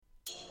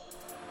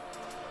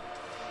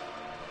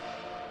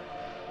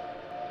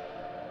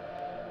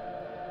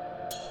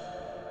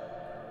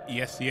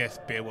Yes, yes,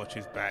 Beer Watch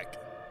is back.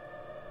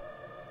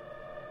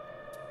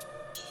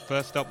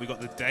 First up, we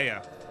got the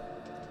Daya.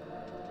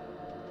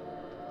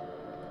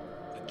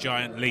 A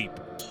Giant Leap.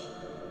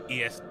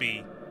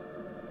 ESB.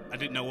 I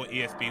didn't know what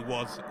ESB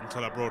was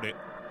until I brought it.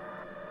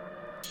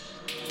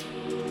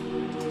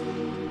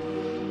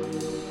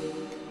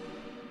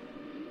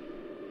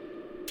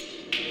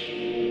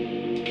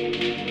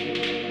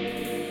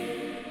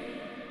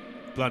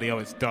 Bloody hell,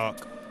 it's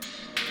dark.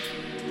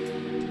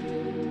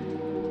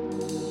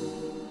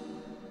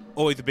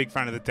 Always a big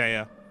fan of the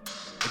Daya.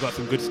 They've got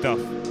some good stuff.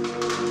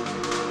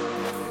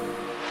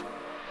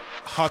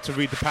 Hard to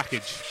read the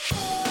package.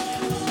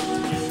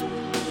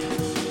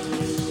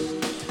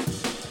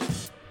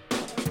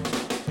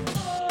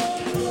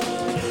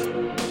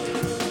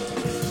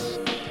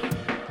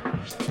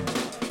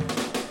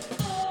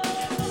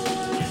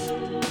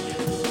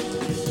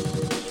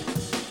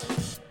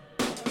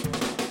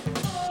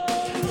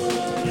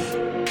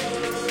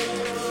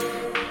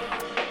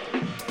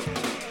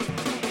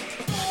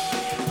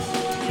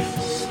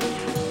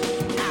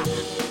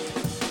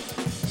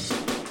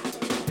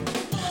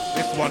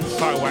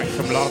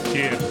 From last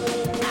year.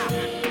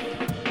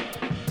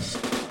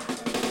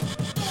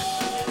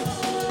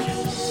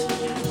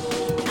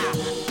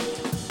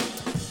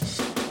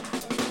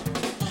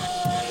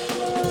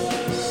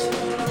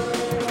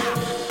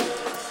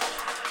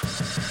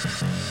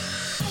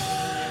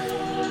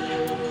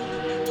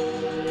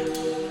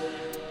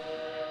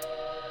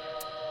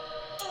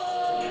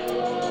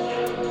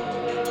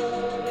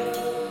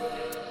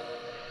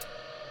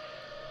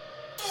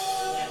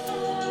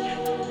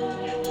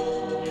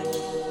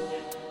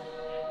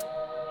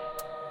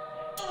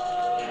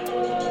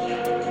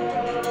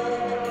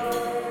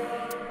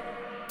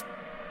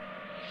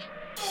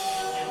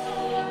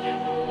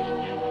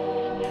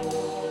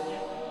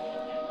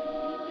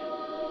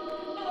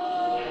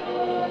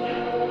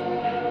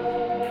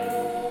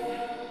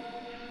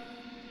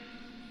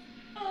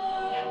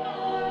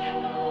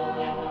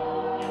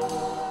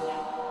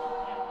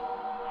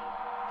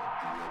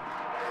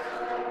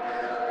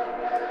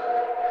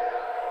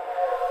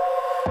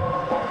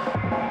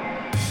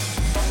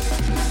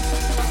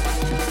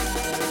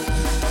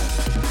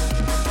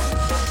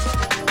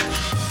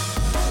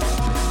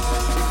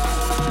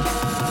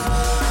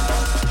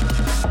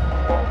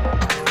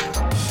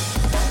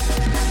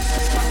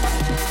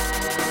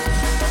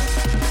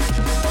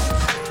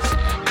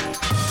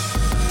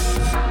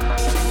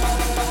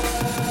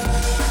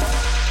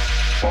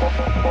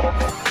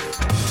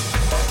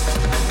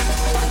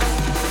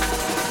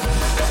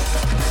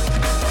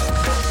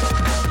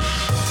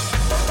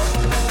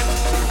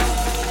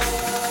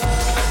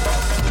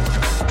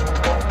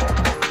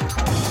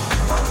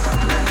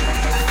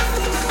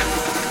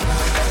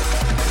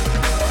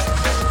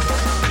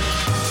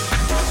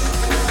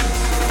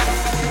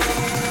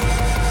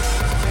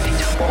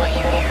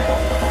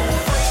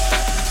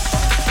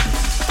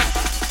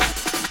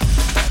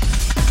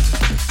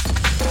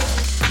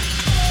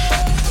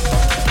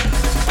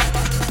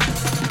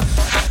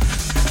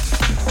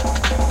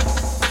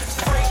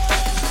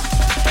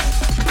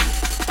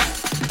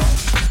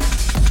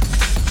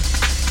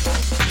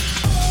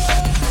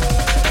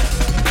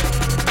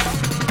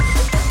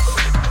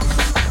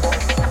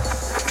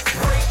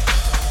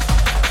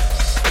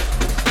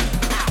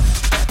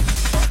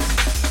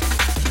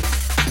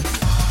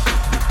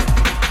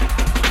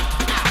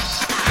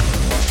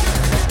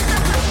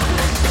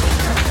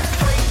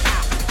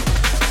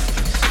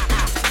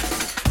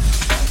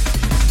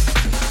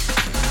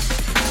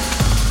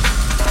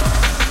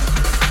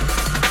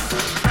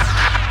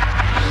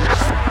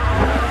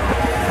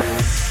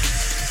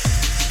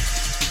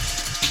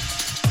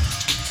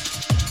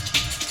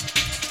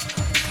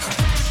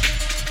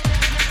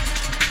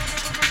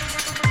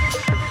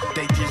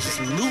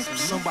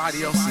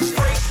 somebody else's.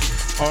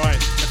 Alright,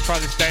 let's try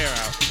this Daya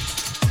out.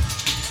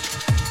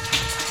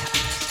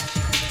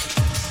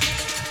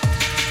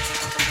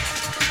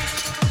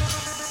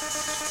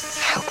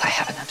 I hope I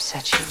haven't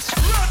upset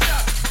you.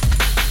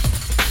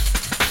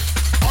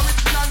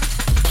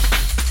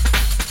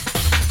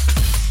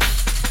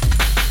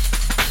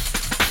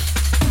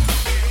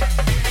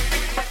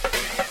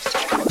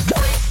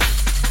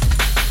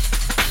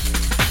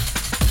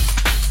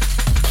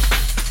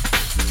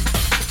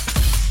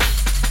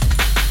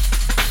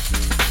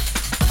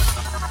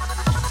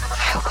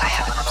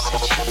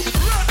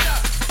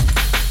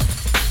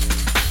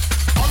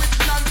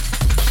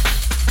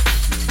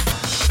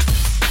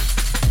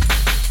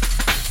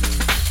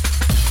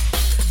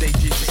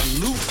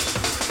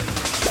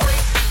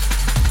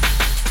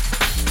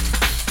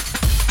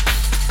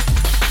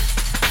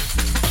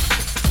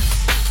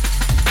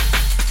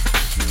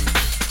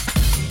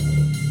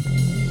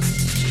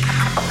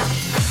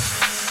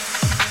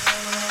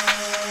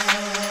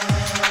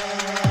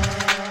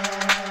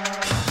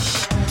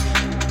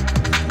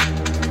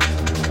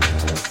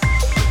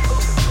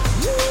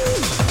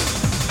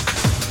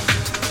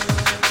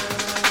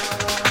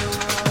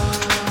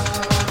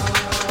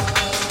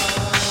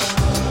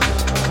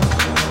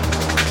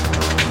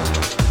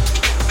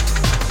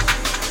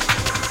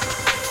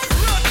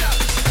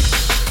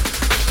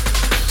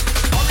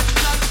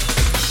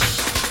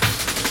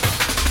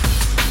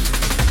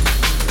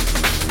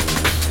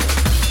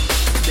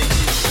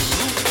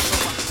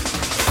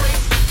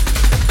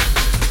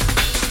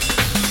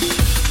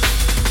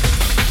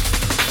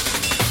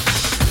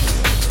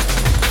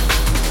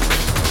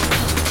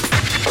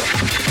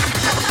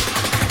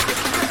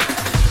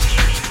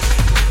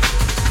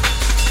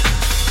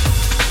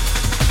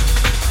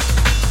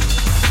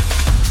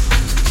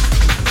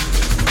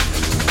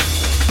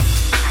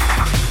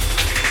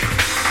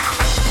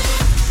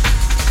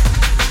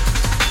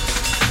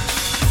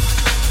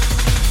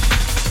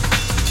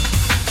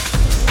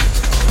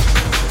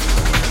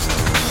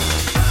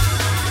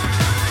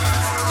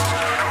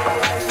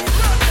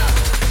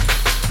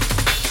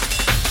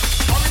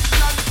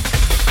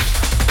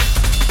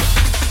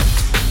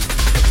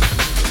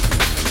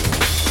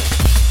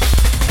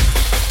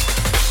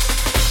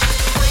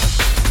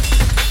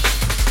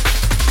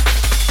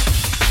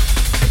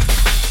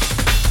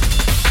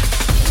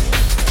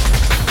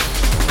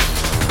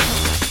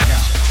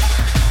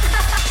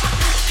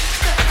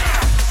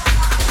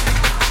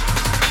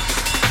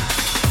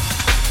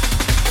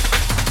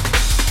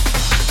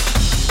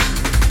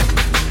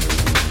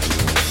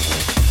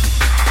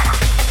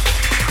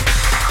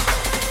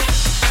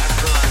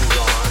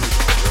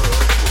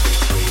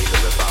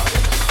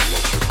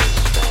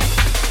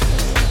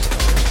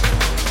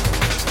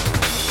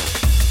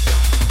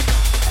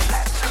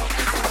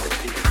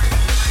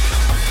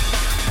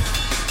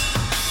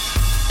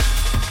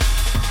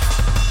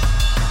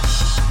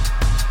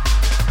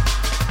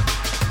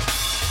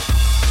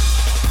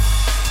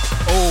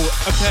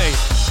 Okay.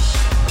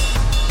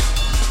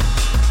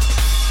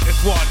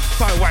 It's one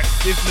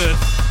Cywax business.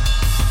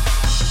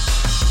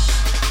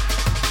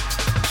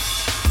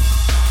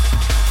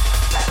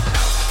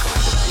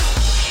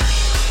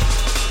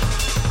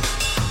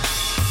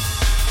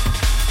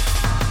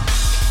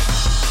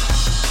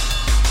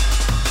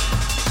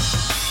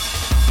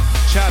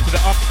 Shout out to the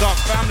After Dark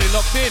family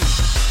locked in.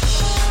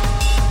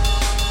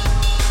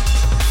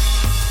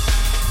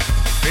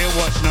 Beer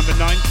Watch number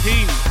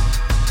 19.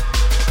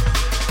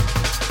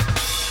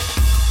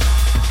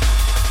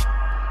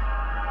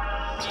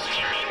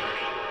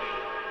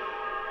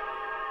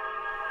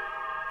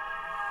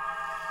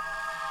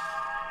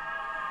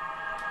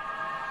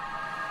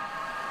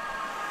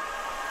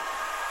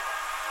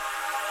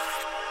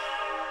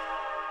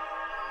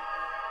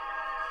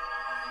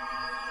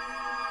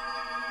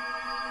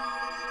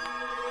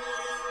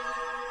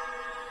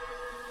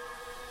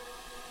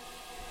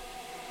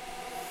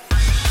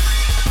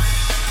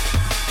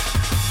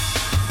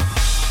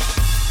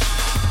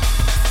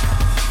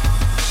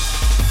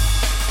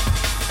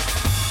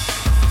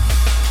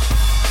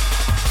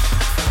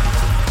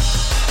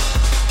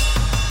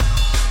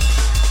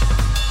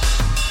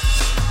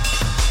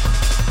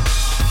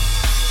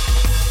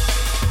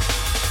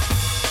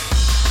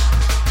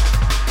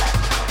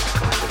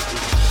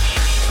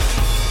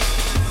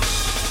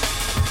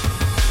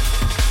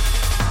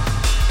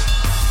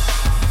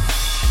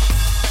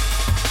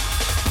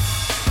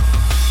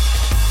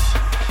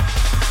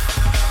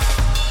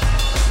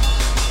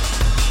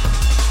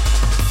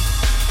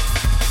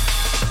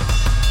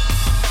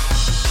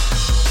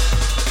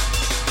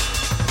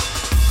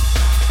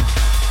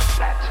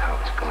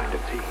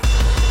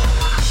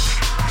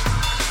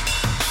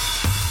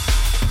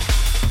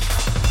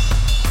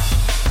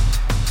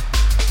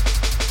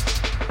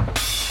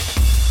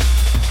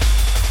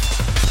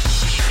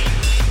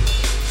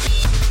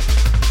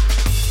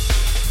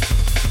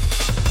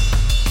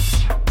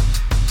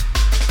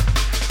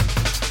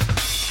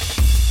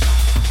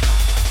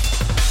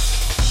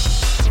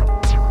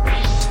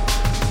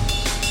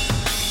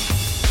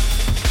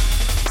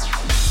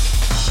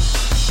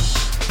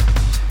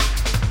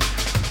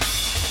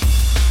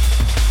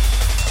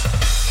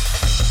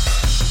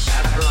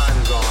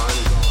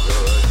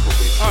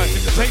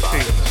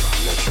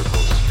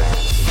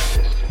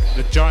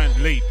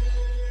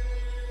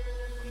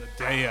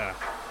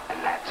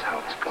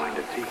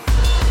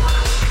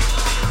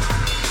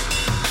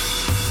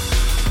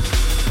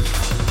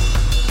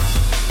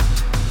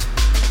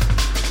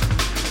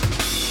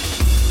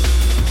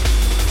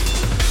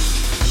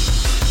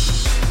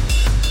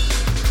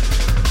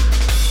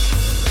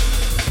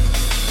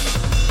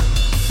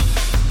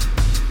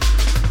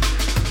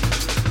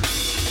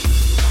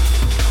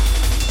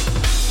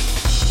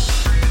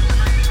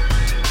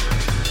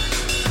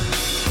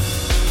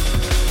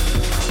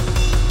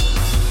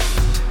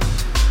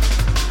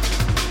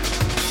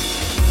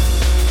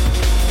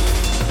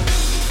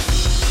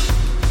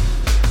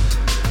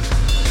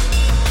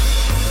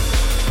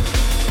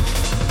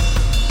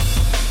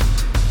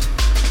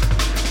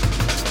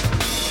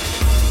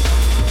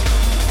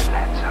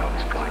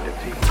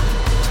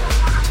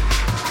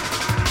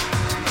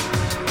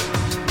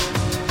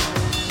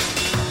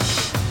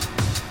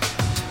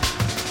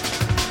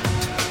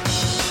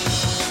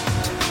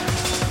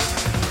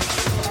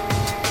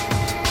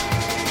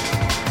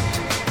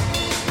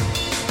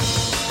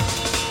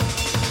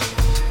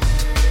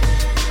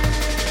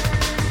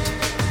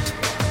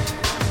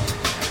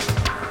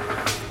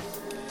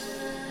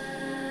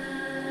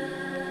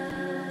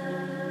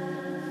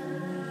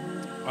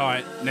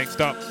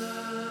 Next up,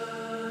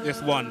 this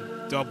one,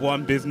 Dub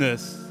One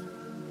Business.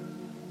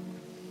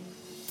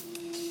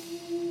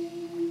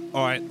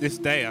 Alright, this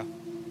Daya.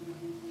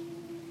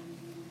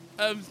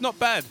 It's not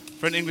bad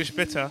for an English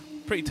bitter,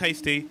 pretty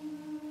tasty.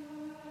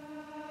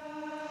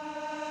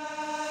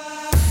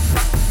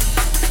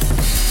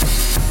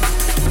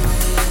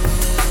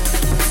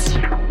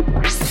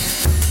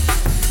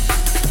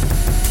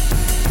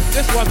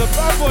 This one's a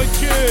bad boy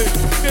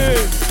tune.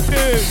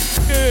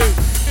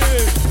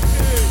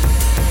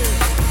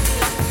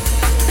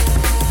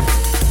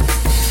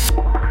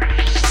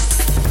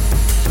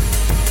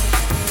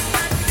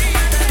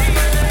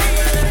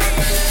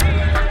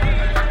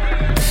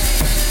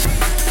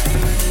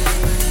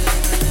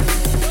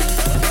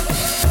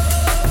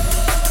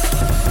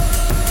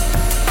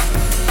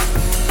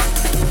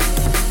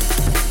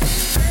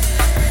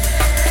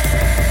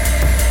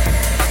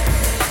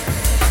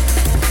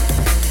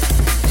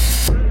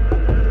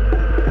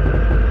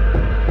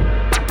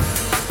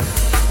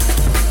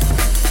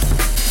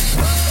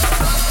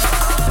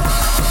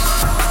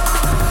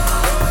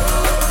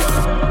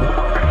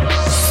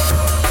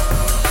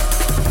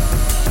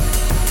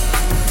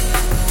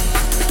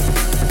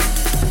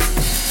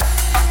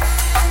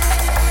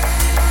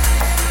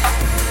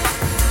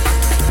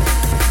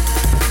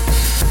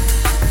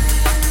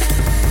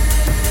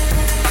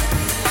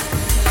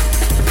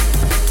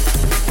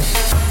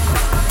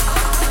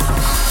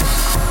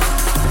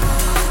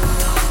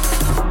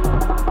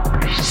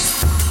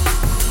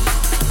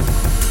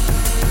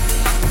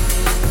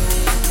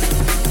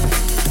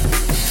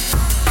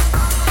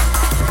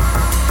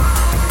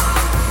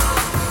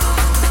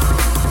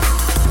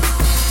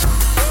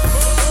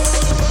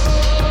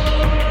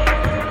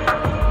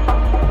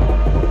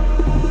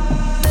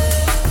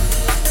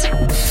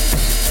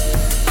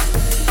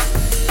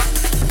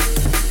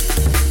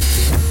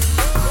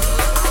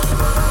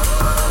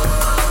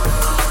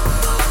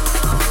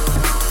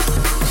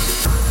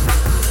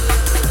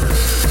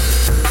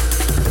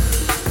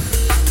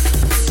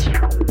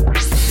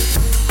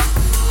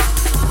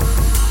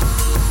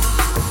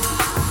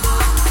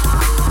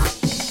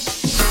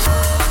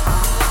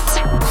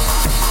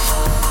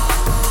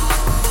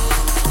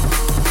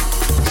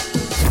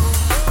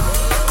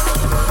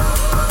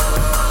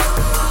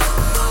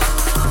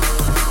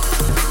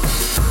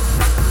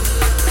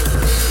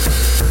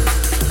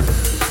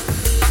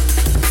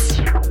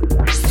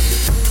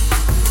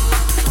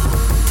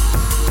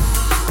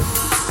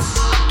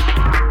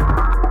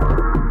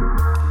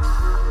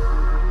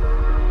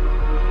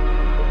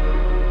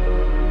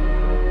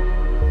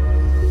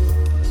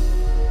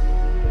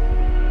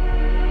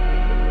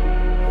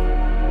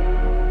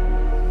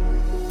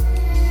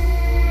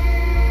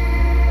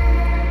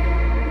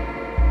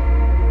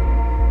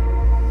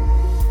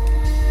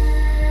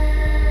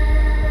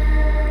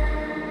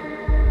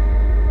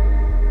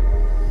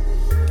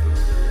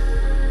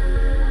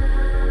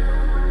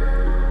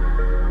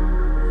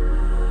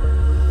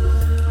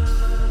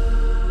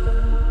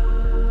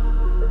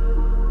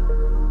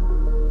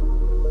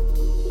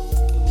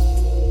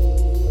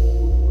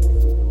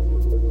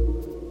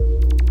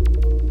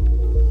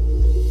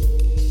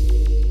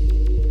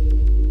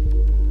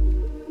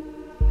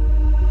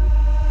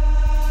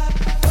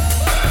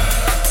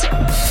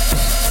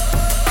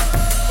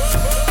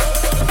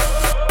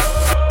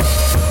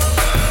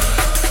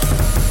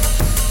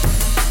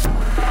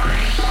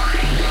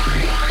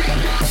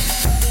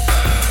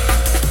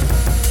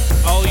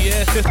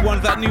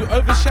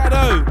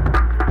 Overshadow.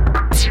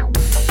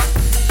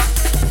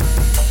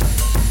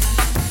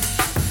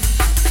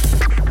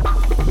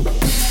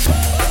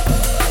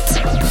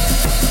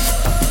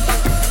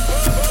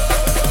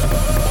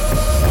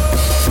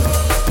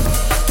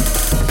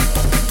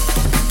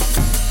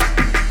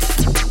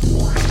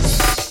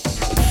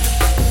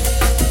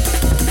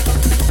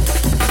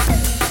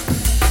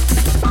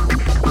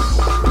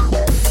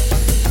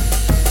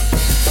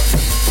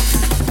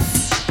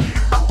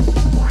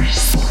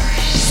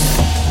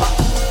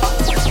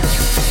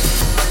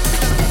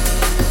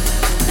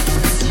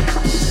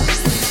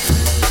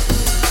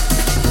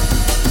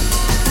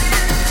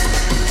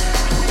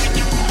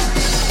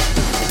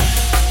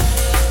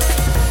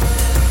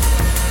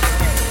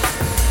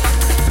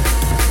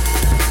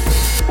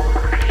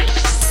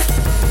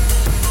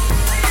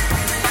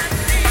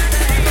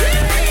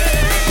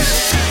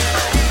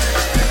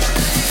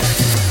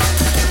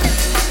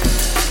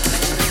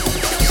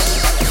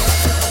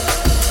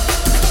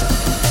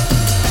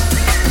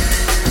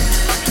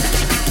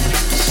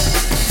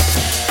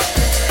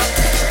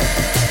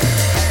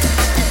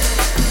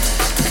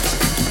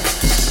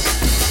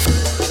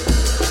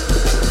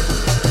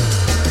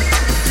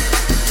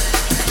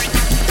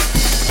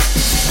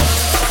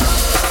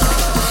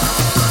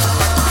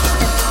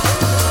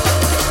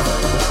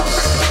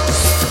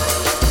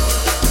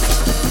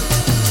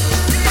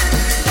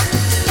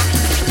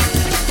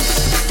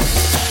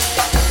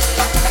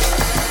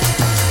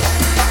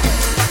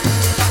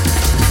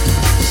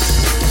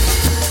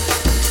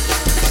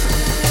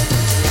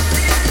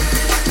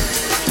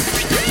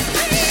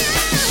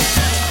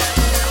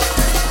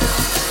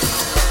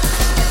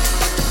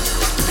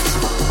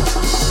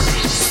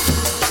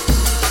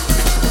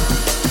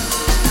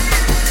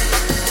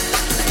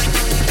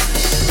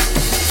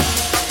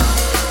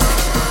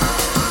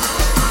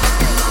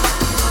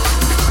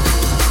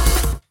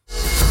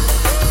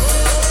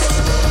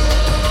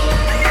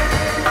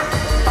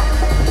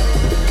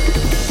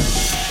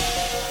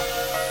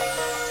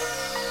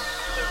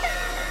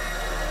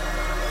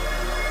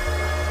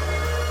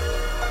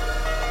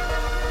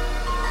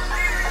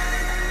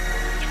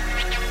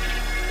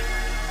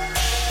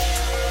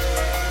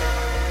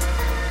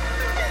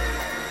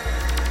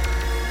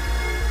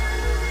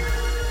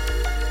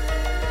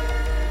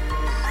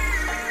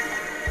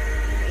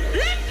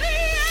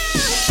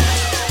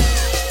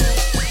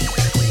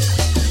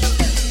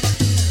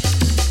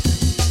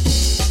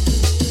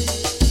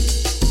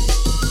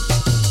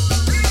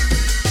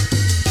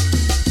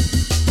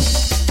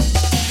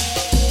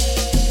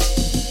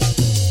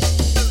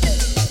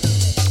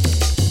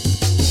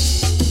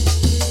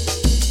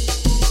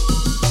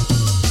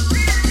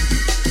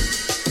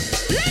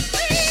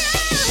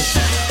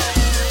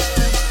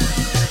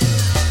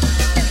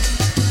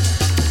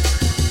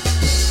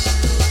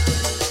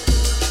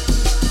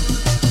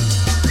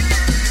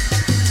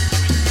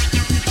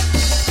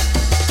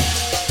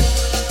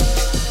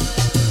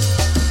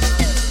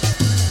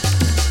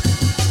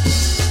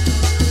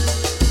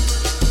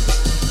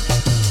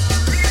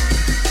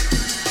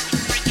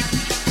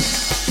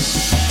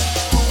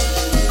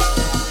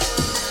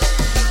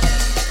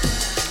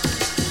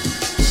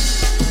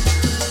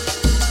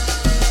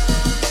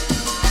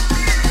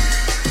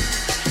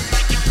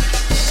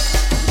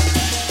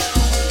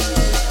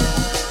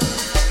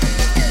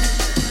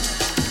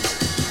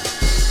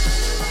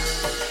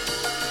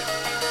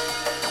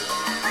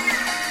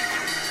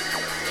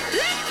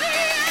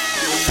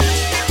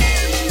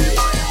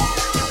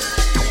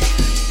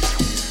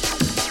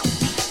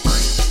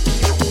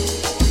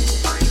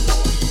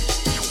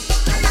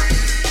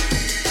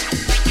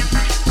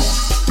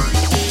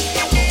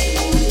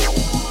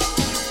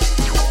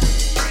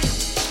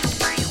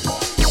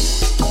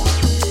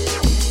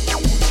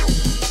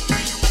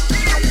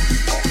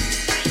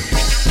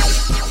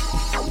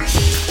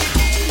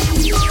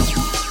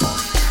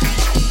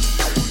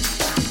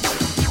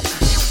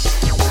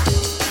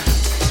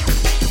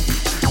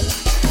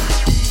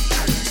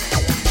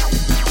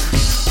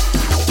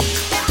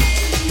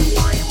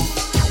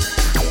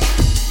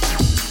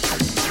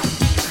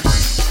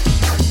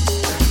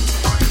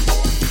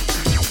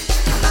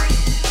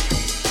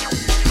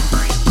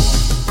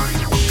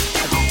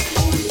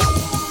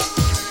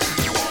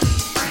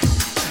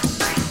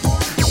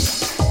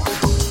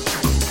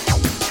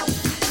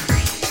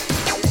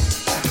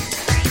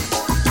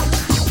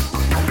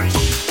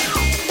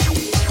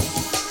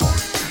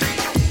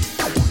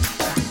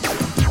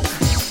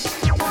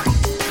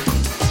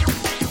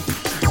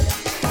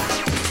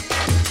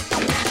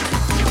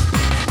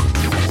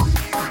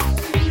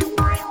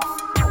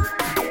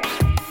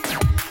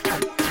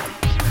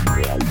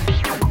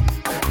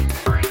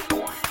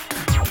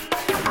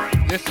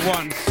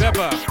 one,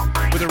 Seba,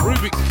 with a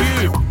Rubik's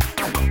Cube.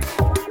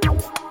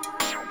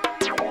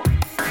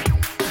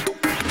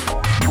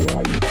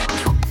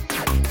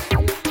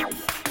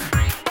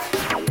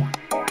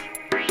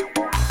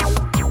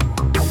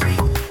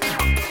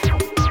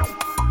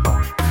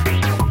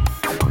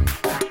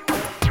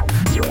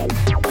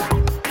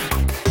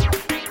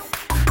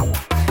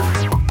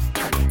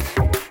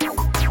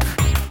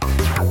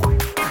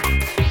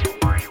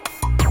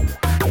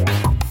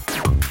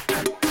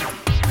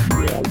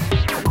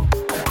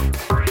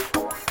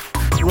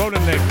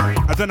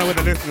 don't know where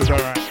the listeners are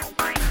at.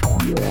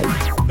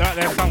 They're out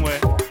there somewhere.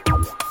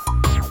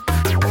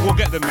 We'll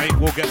get them, mate.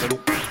 We'll get them.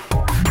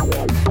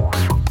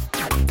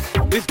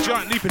 This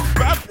Giant Leap is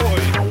bad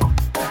boy.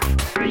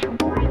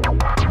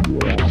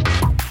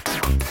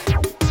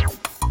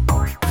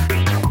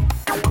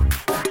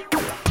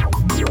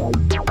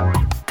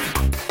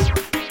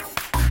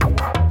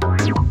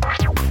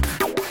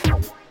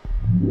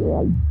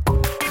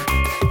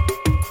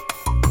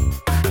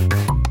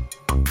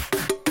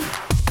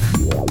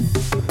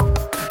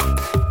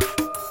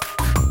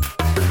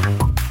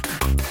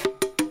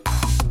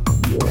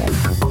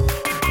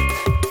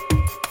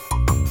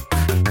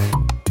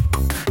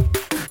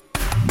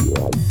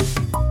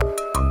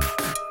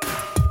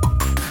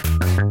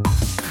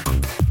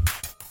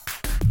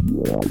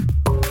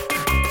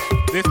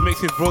 This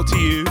mix is brought to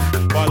you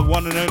by the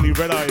one and only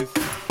Red Eyes.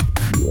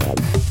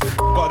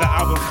 Got that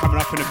album coming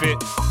up in a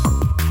bit.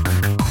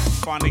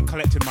 Finally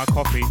collected my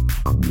copy.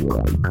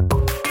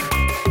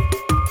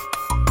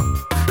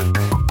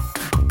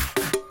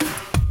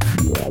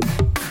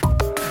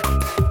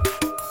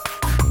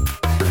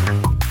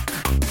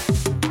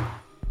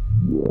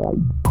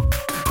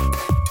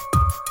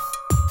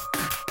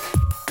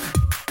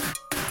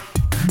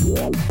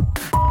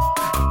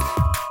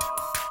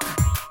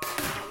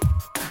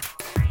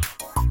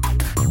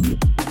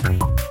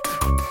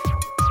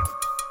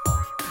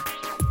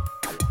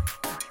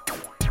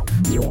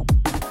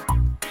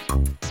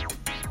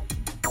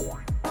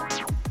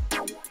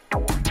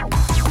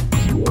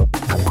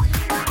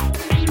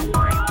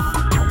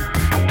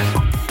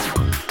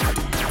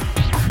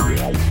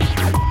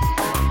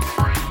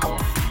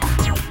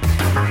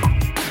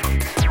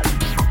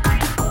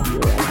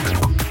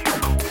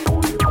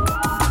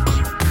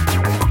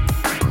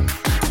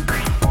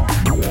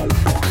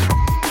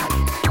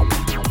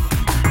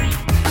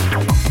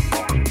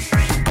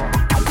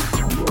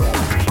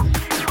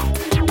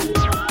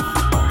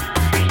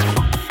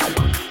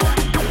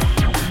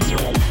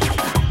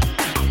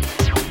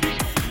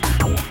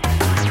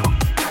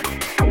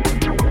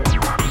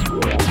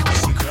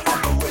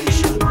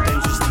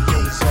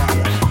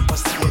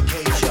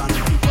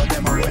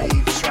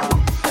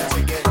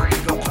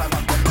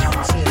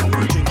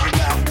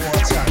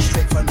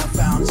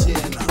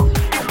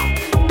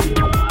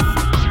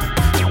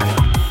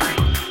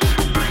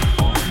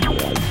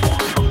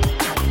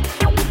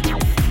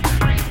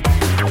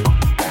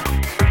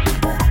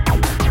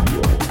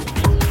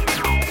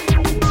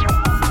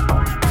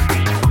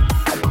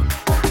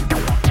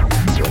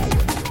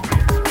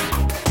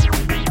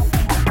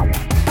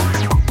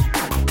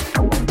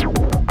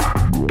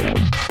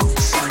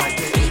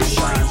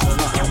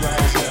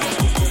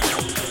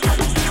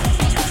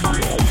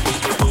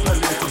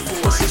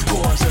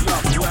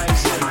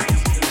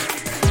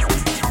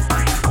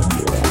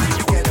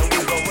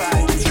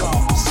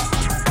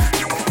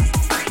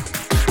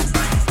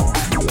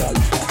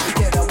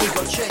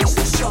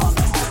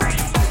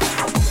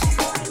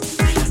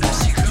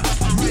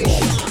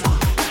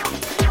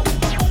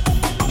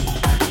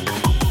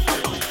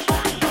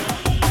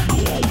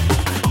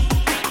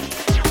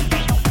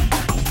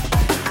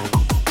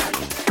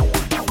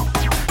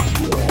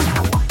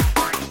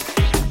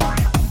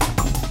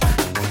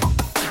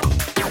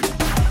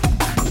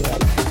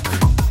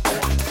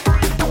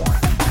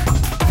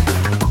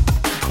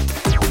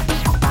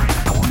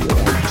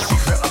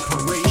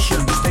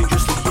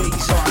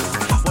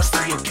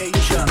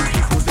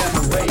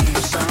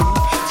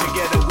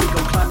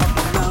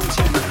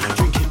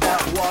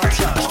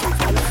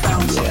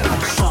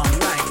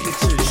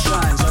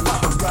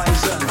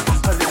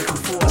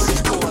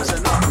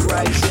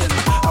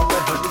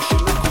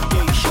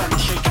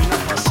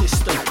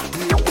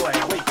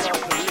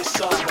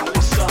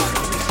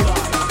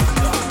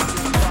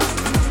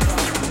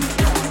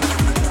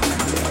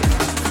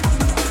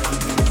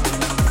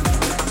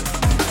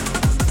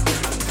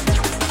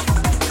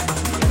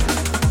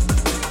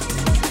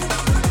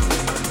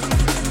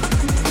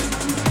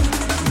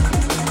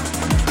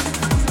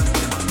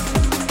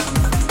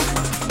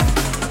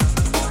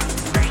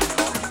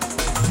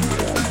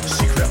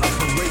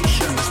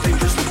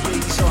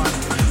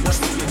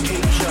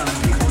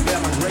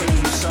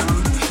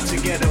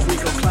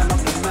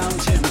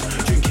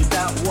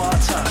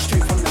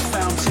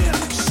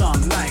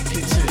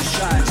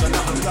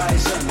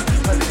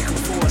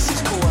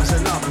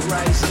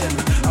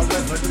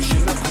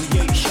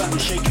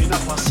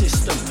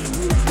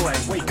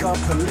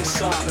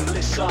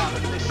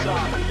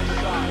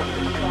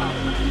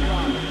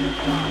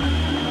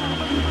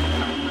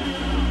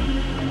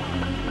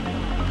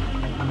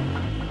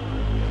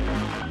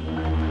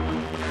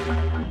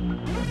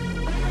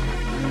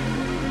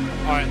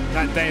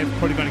 That day is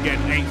probably going to get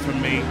an 8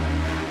 from me.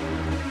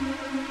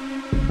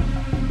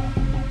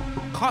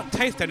 Can't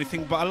taste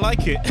anything, but I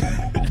like it.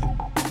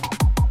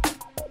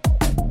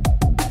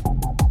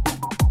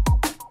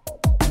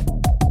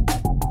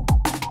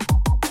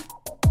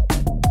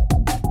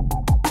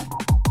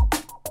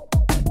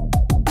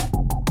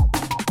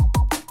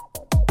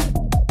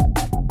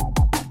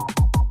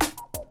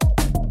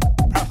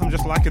 Perhaps I'm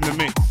just liking the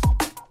mix.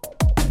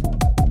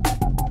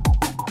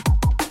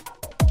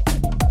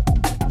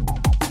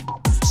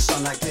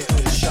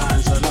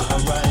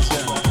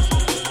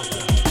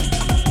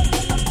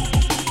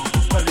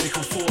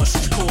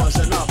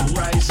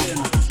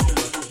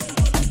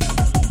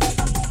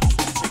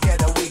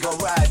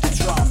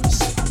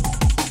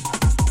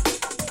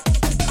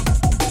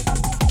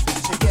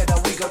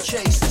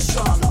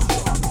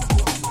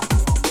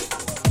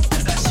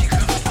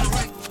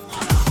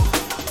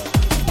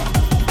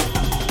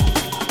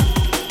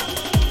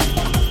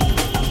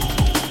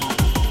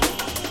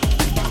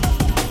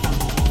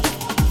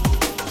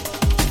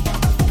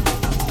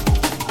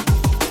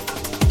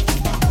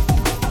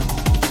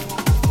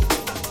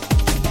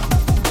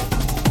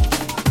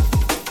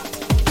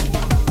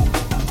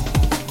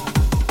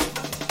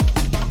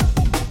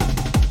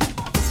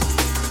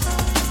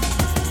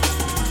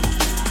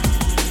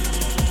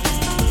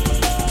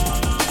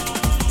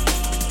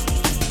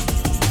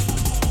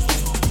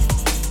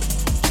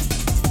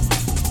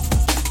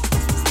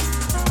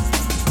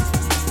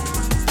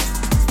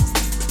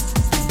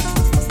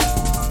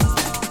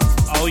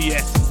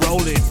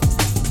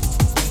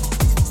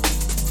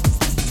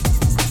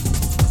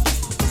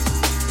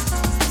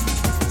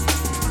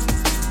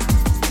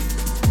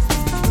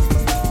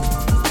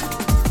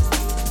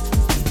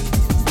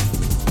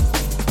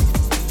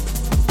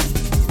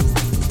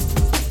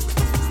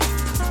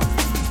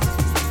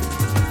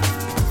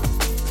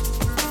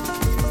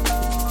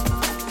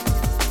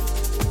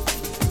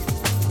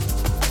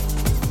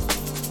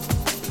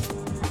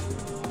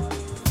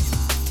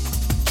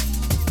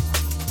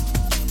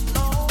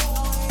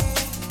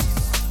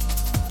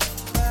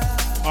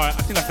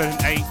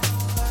 2008.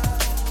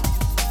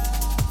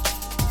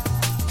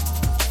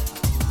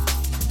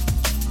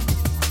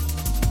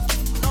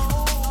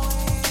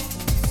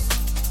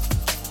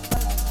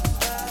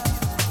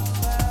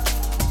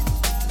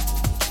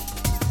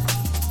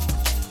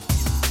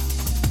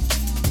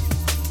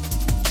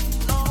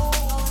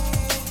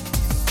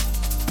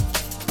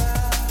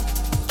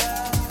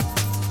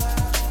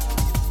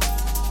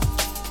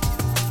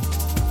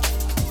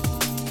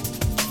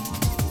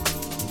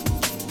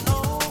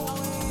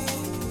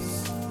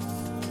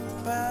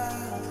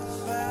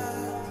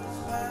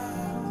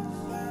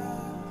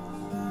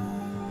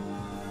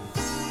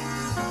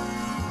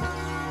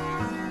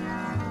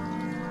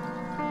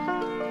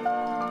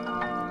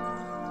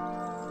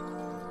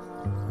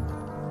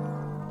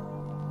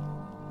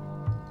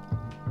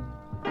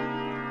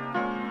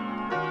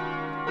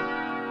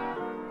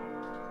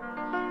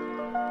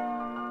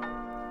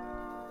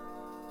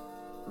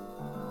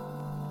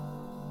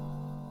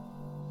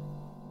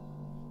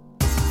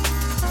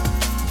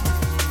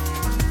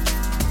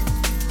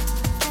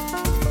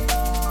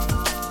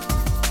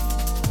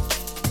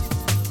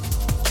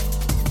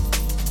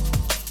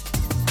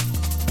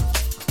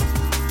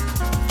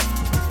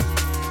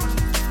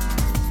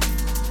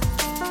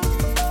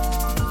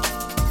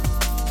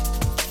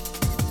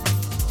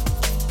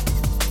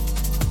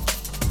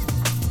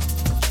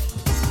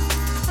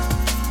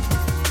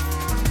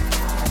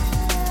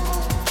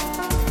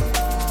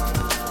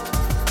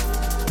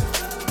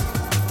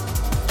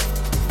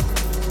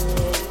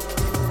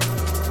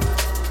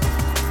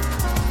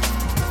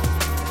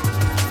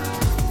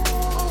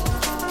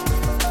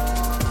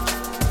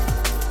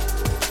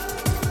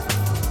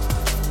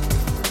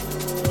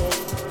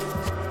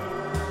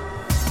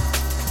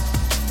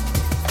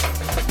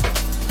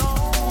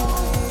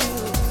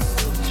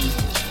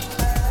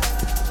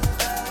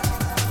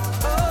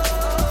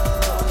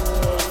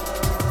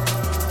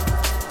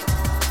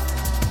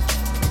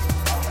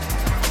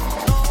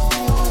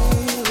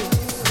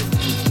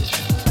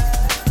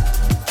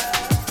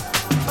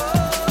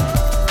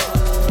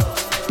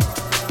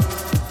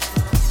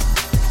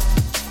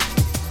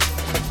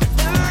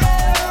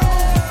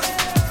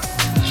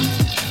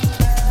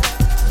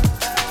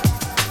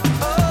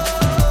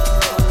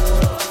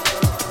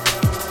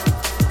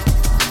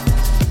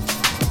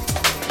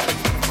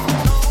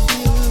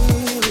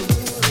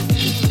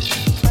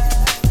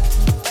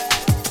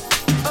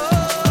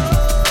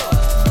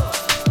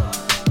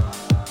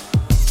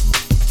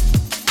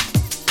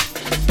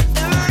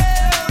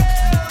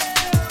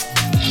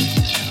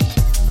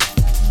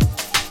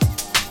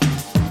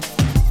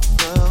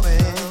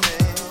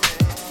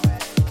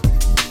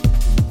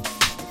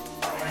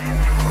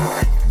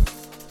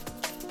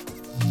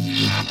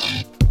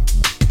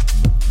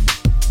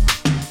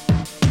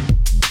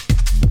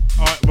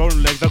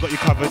 I've got you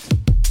covered.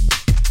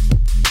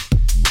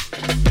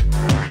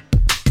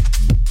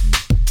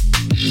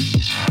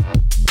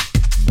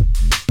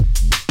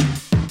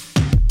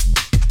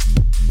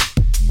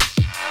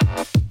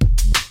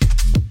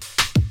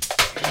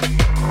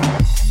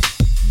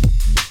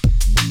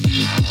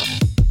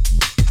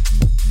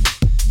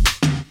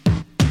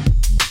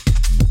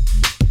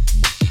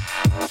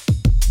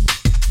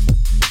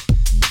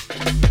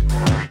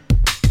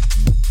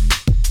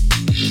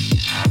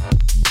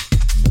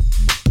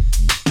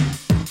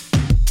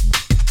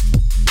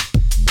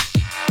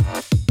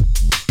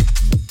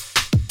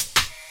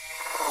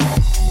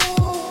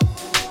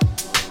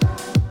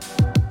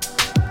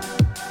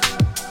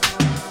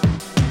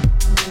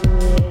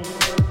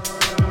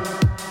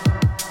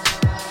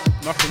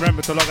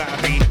 Remember to log out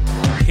of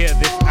the Hear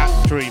This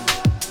app stream.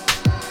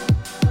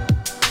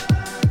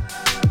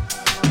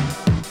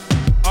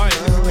 Alright,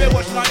 this is Beer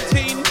Watch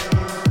 19.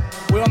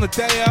 We're on the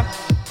day.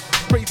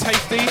 Pretty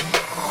tasty.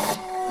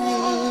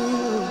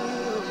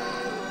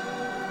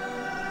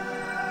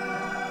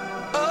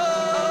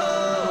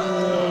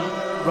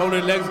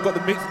 Rolling Legs got the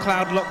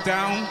Mixcloud locked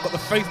down, got the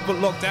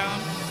Facebook locked down.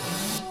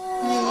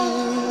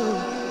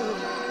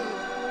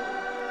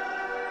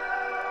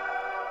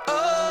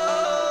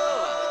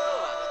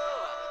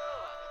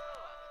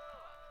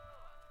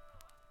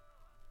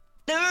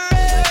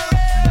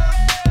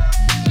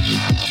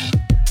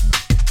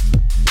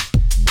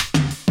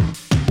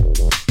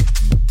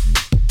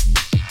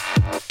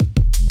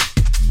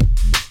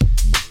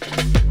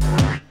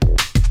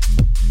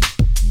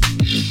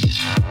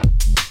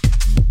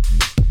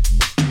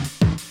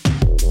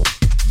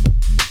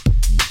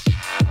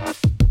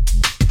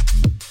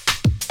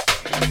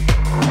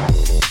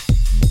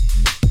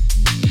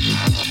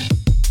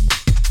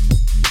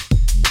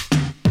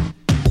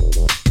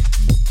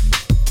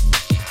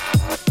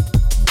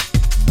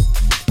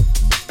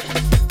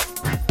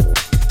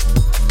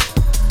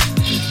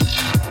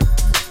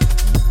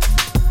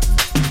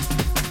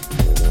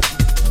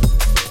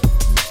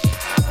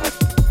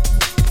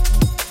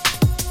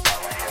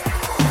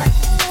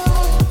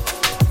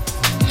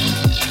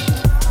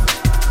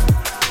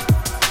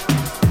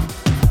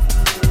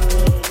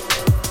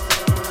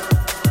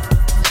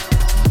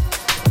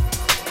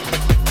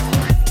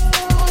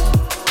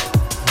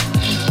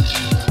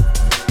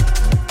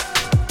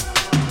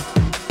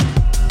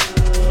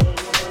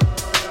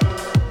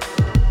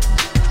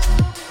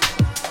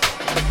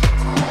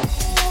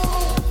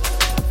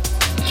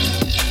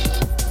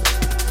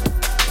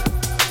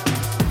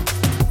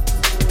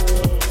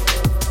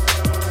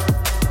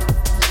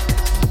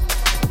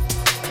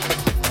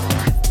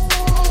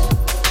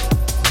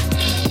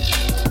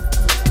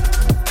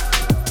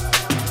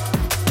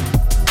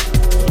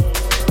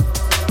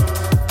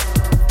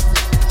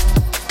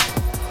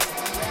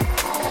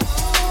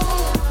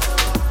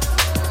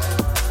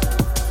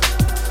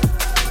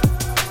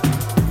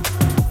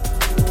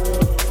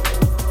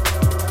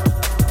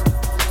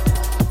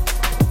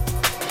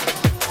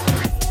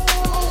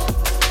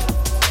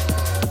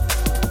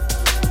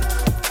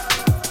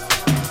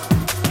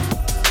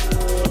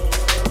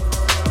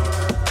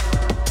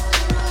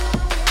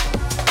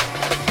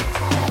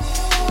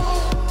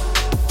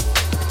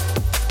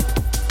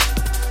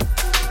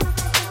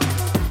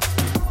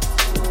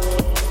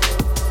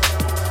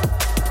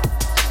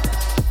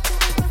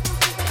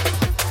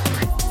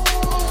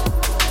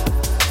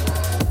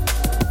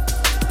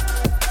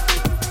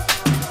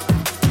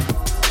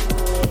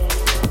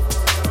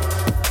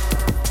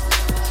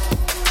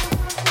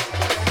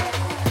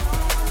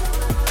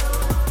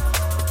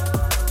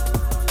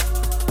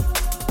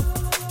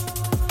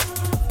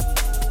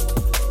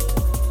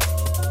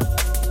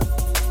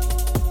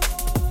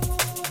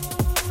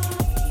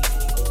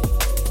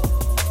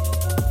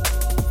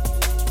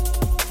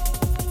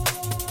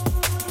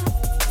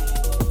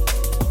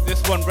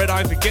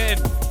 live again.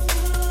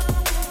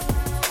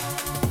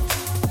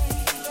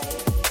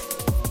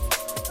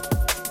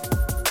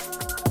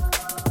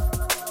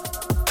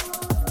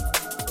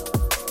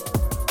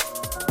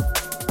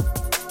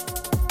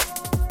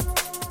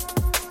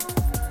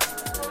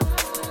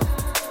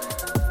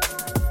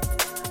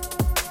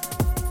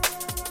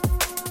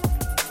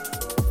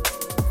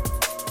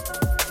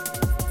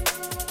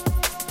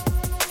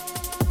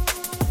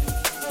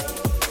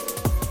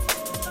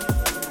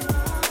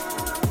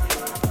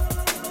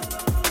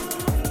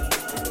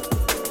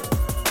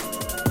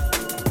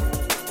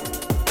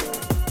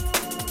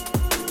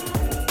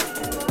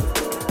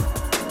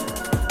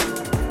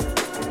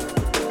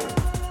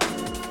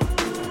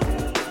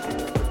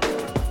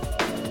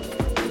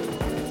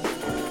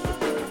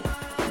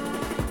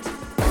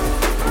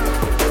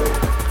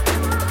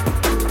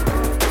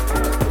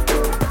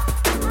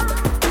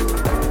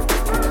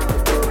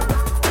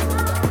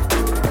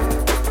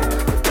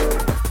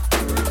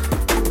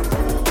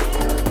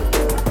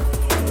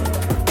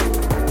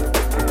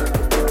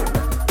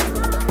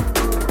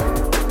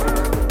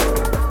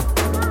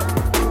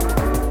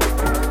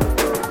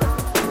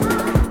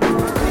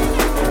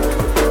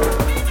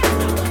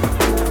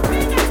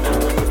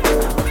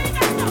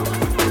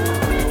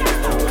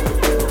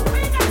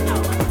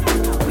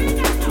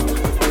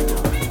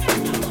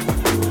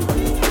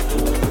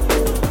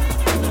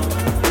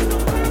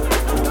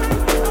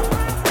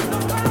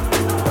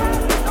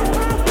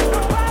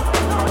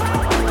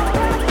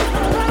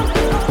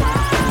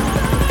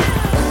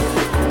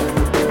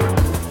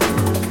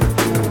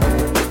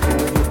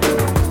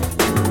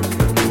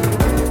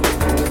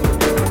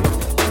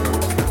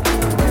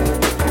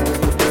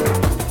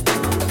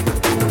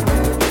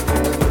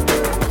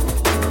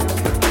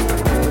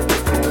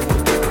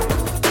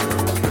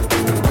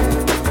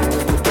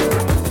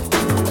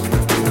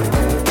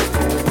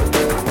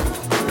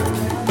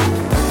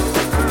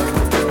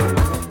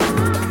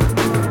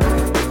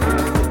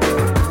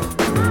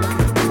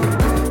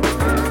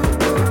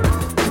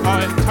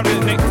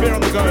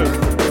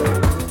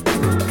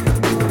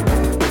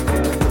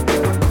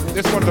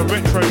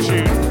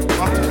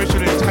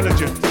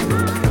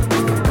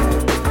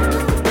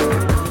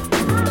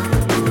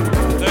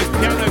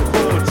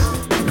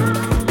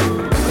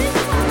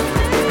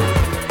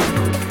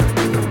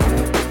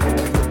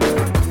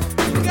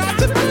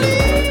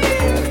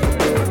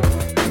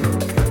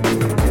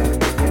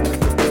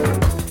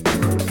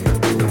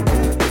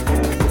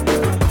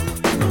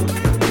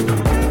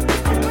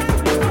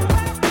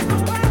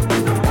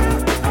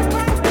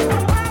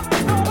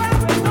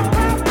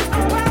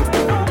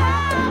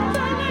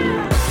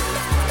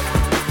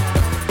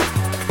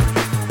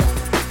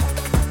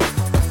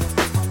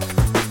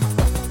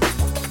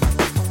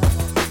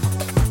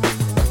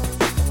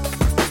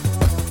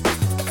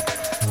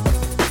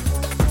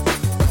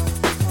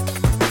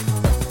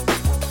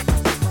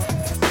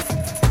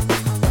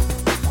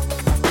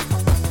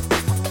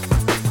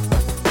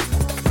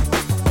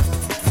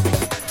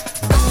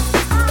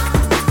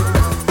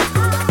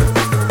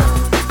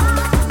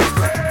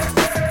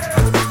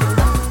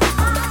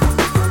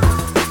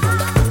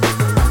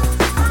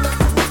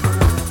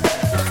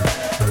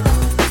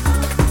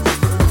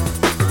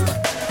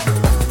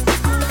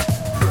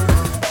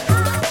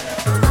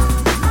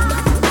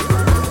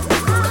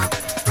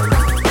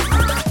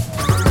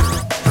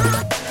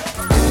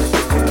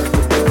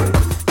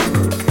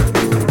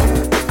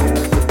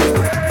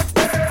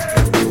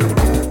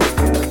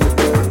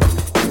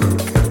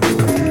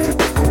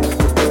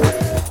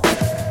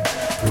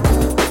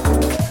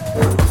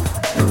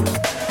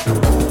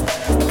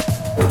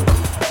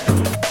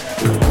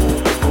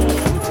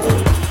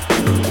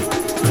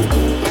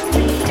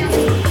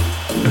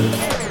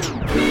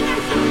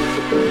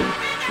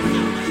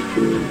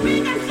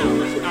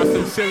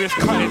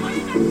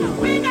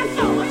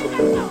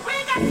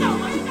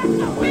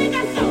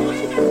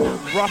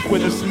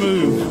 With a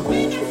smooth.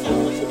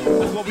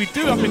 That's what we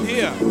do up in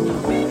here.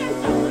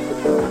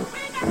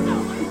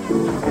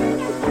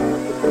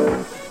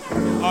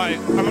 Alright,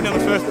 I'm only on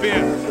the first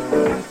beer.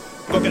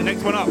 Gotta get the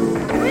next one up.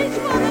 Which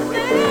one is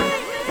it?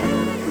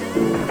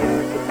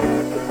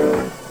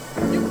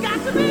 You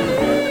got to believe.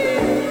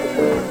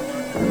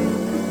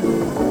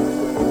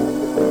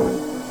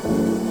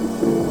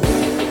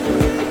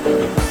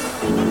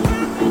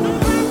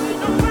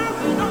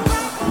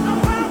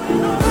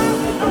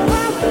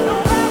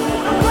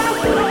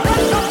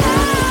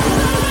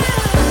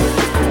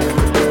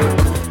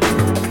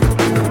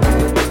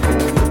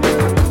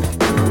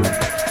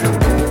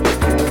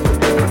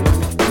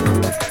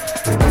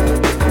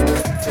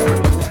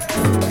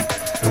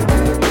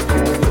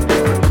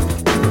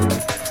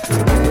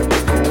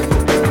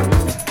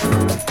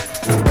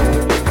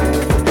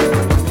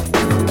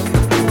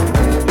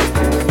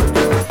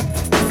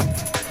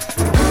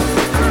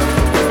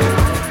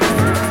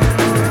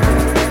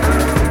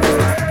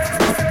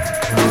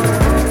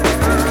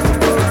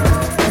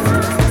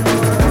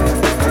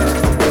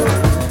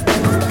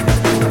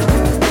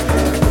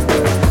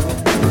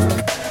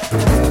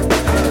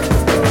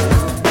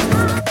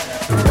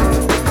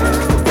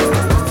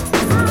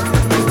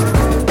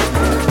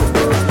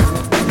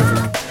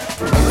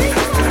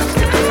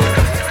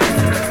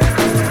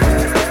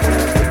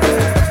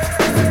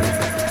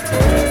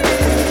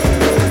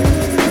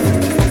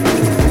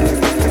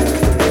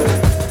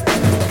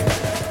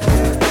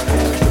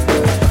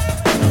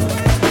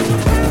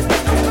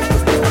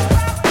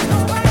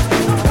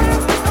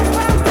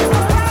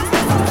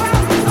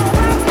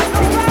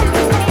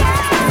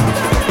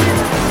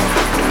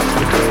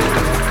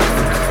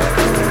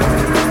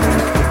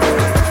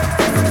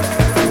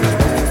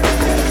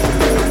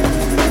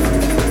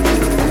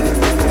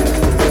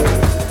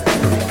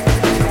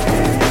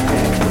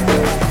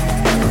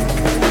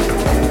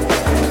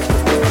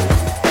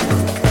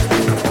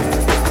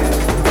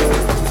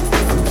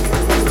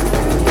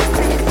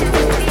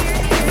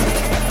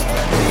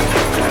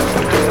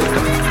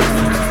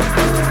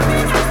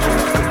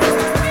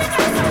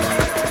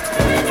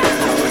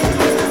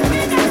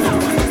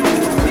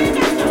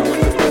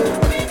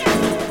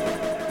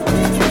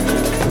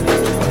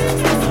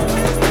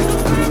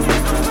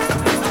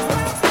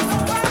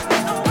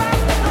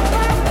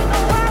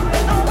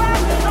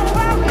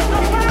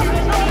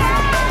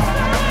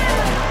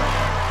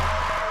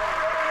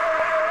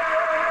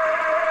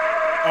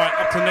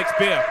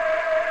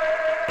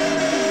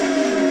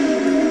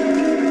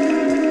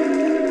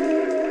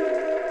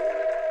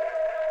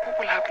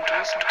 will happen to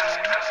us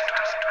sometimes?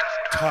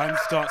 Time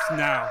starts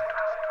now.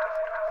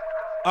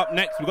 Up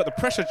next, we've got the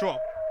pressure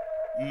drop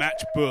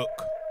matchbook.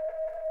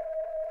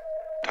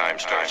 Time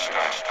starts.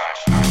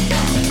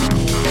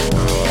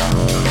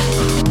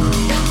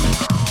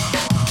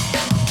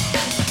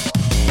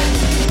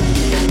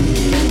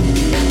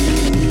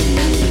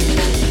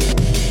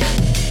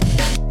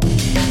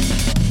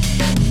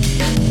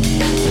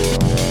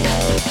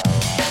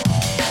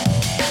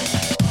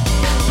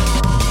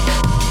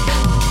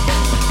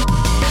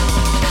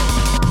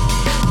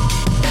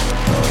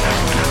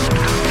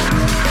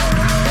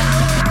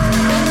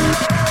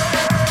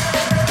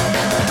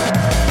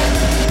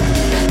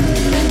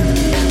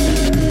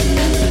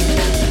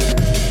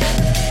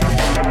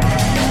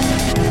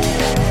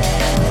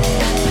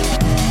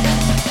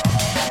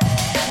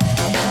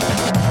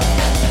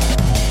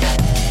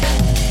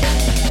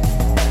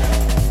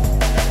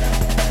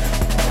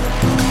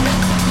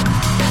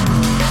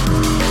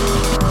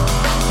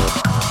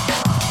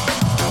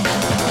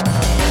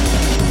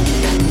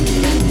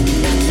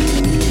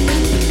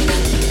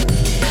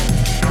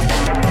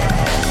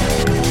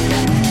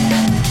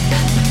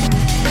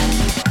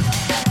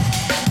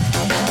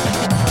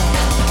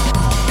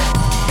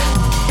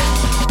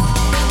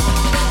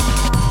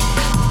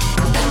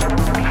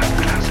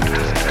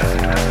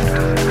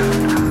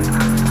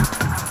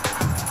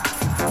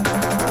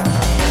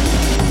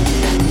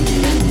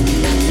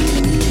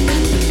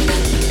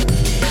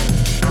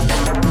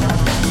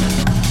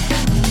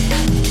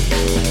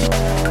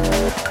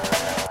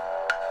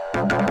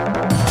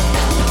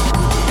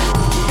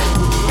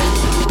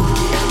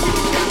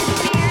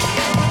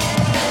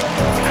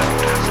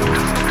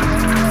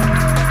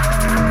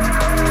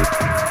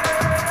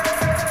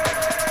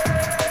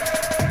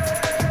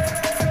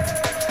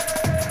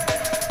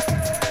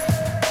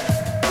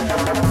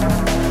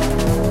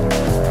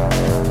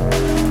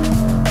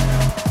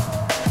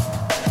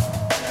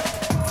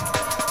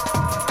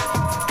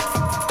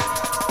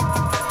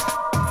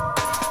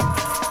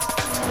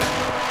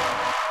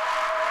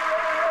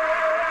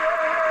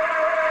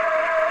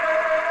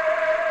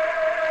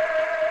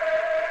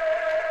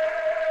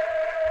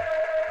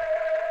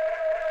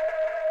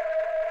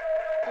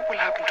 What will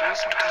happen to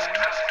us sometimes?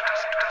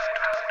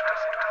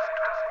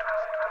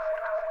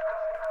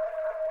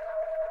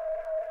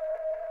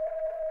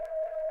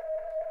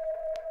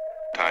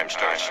 Time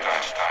starts.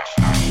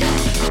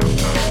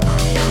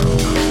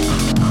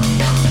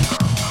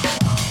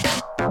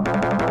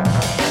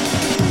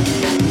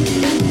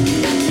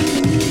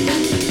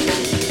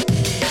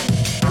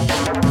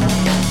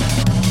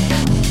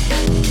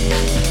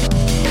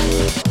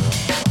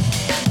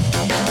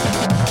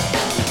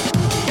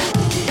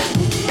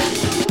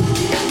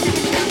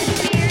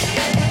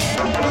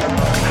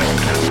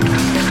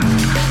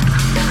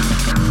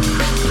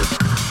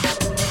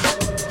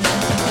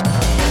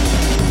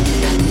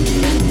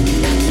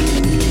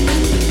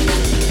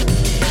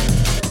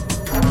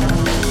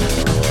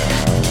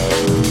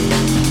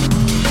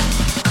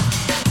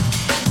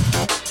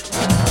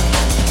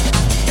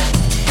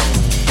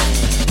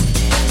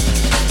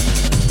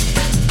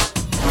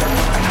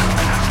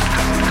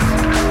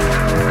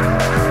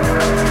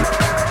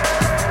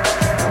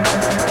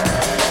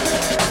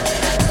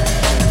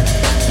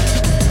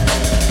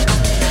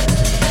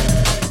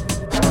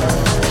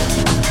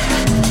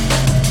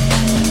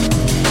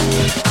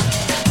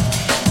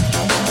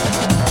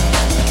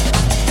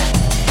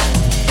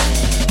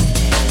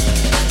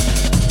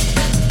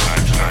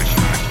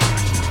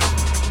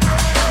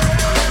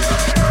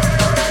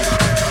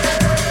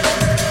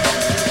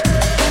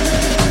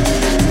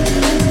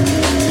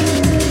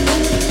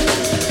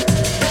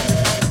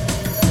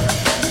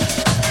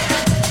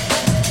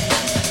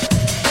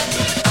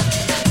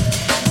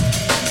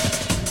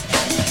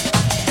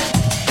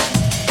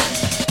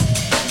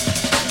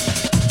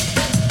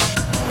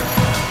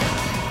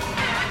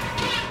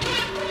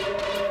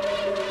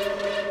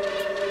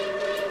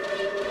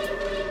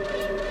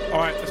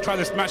 Try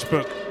this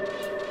matchbook.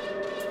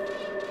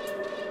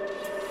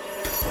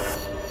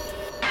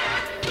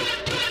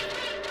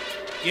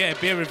 Yeah,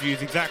 beer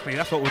reviews, exactly.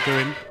 That's what we're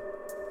doing.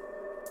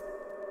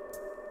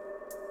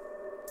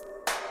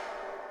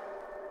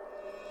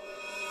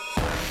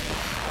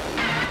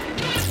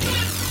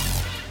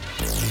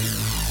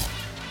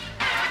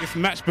 This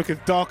matchbook is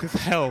dark as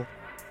hell.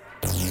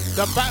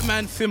 The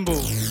Batman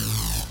symbol.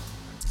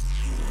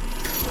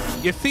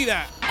 You see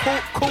that?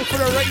 Call for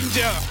the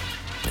Ranger.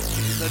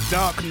 The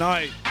Dark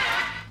Knight.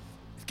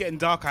 It's getting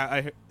dark out.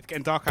 It's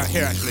getting dark out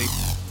here, actually.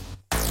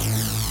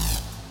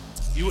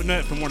 You wouldn't know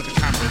it from one of the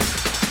cameras.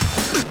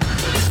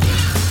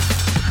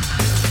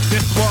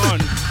 This one,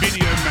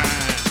 Video Man.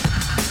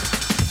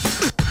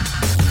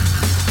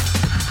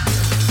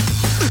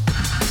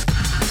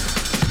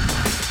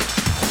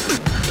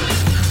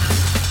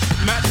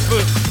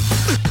 Matchbook.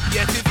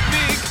 Yes, it's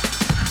big.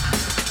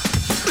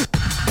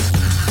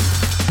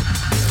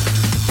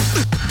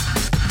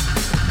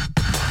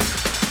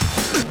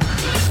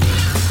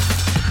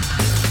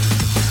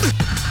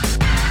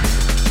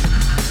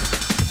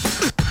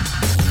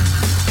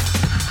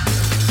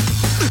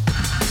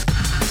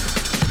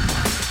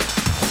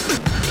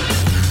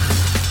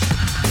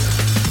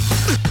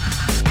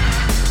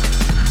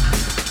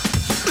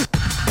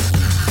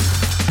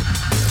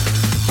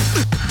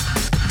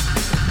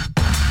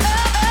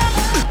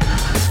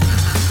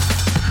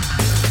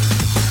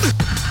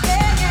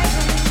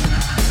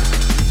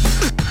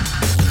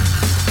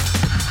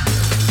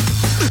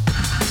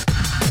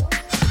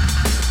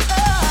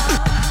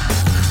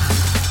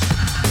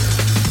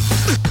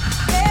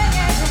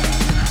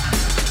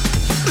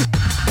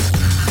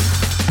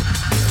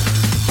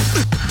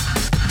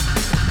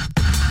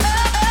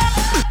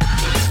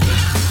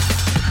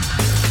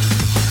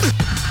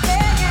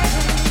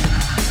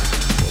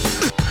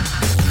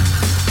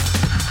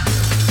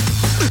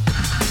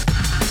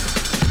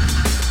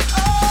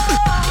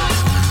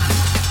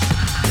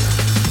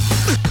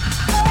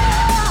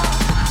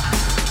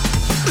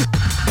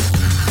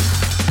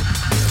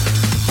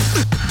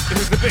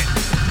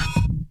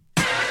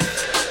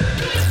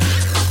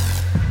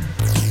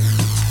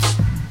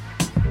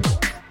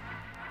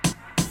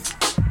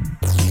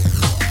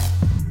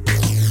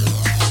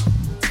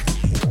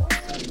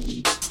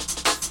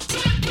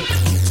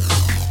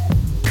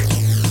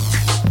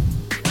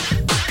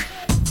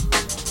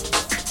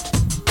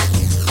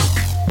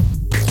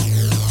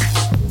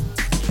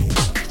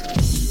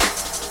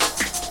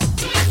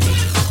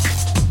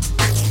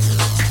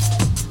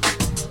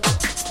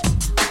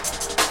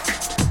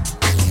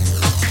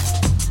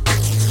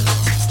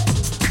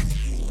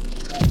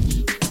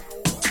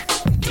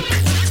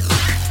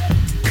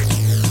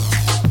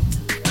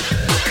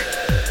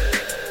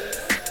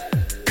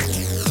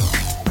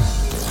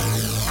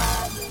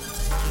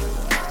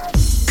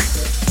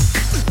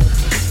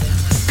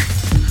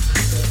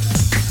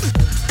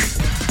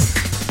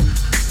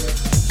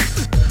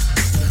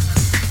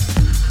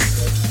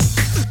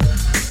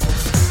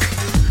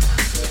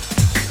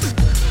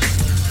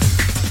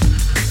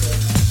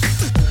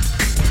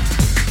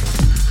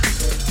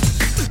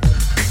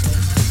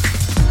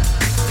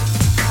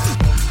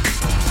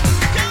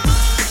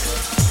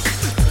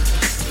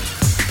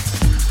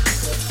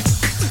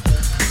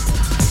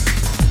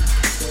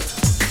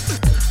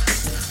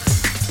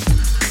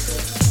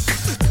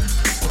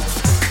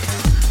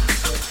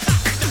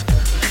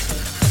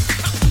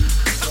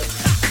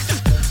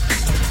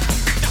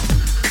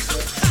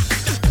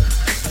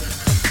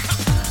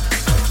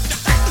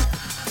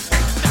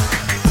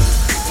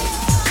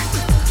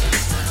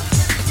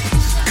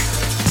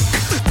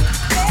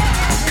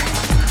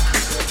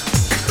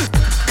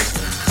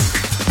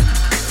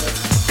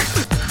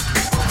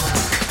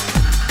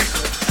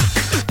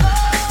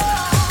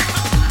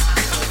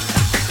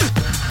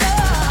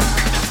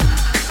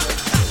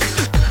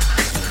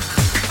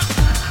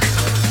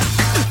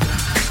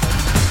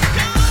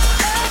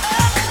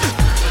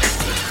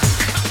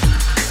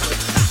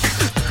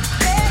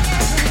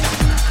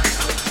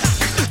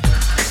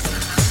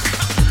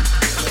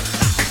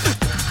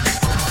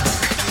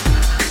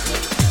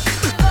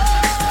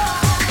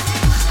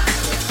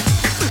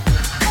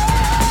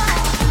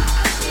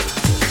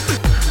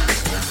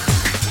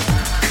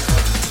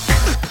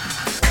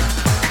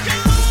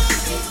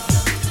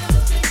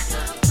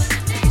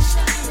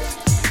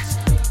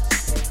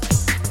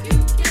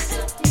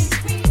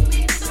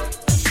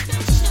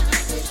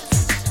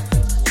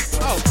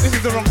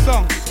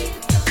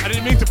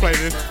 play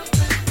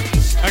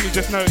this. Only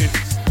just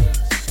noticed.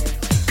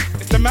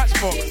 It's the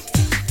Matchbox.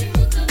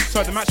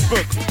 Sorry, the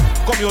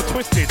Matchbook. Got me all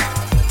twisted.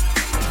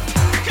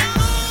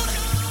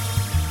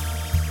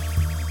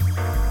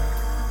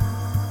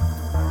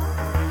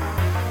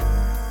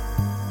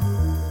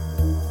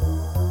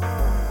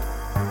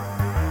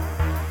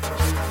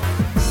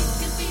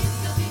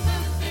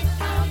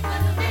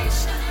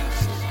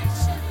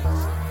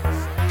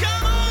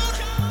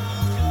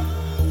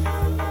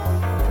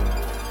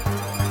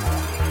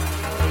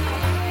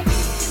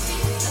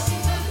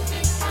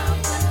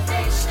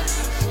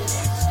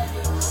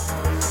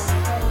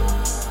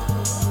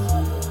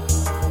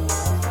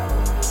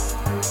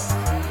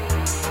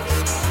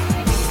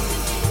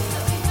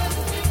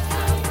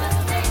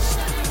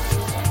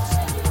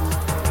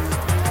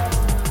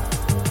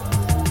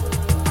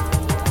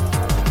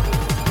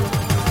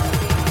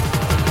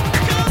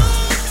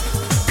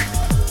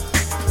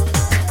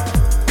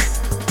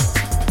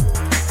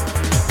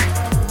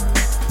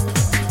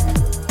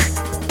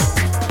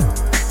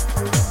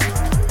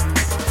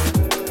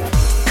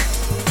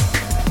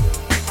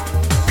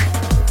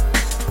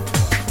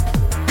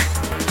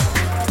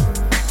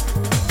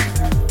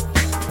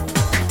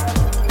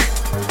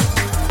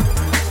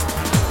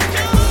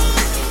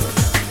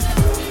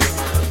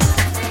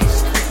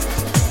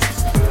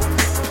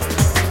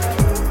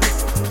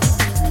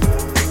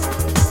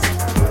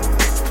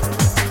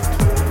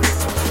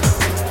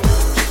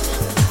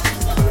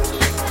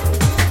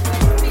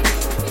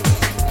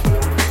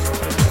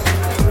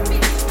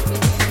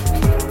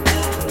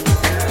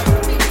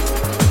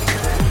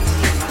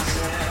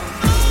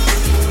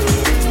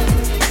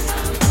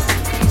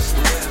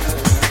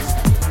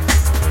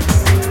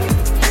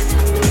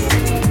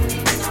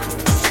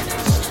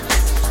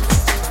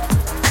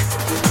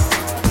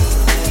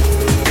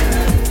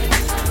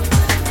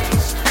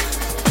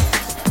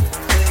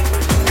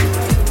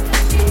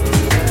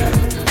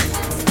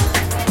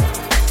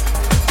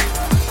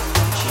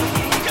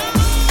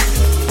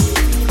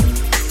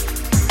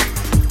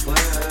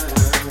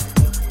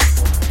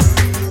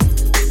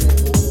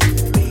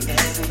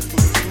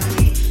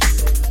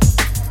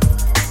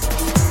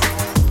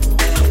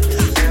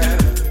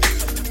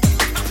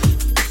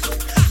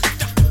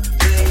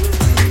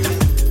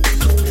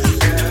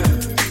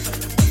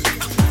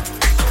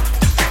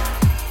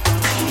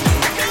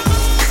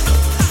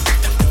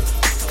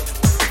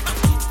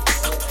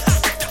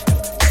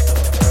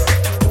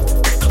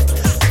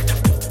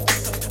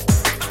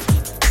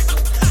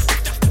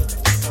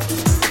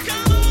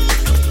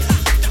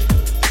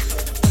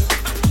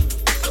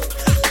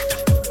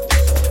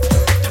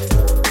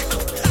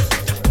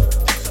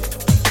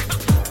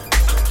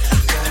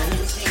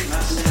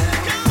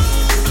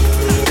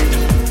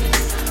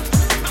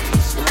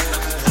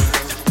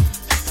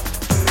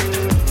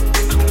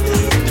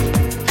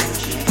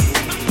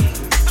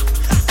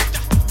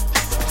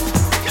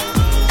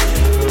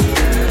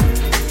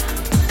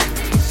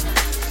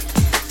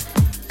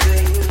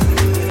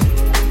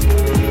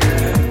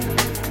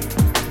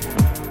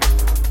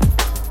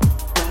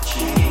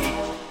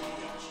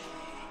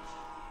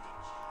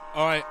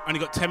 Only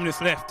got 10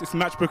 minutes left. This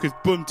Matchbook is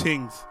boom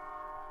tings.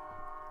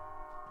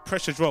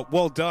 Pressure drop.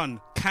 Well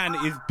done. Can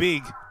is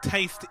big.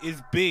 Taste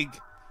is big.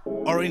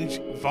 Orange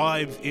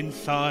vibes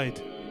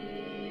inside.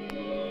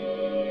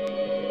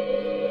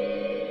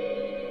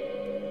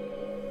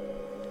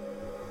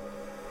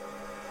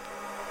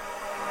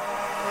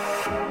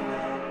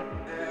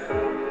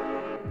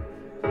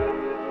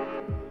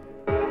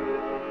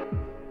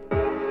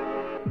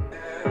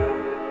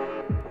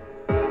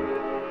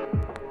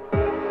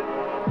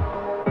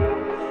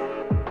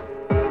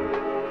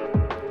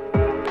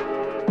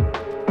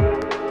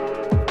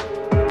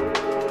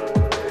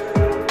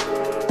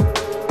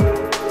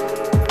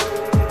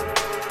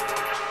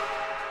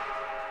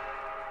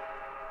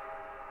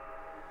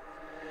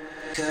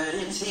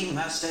 Couldn't see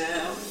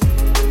myself.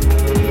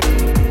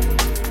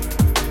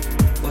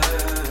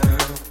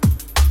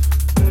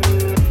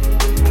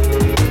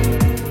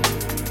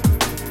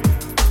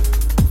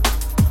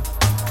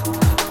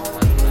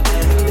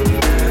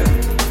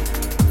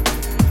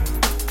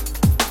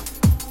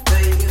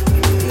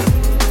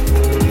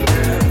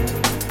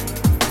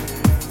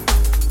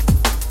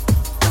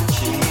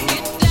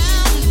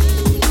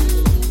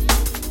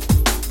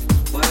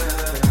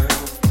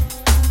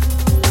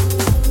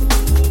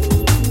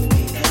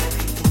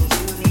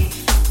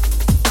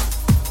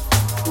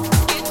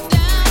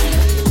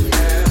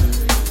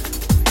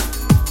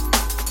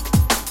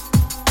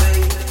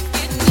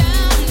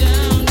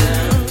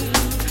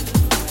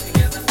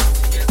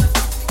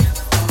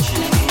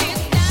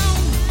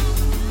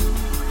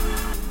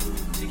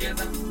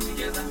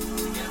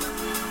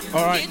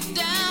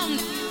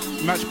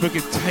 Matchbook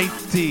is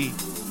tasty.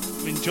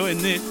 I'm enjoying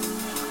this.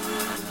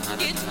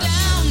 Get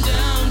down,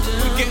 down,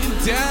 down. We're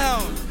getting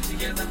down.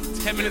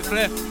 10 minutes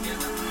left.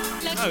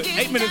 No,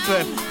 8 minutes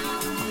left.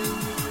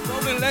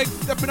 Rolling legs,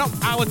 stepping up,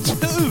 hour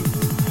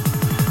 2.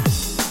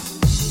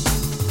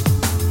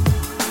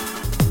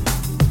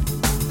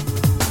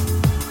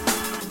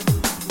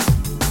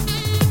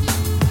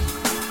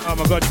 Oh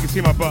my god, you can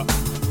see my butt.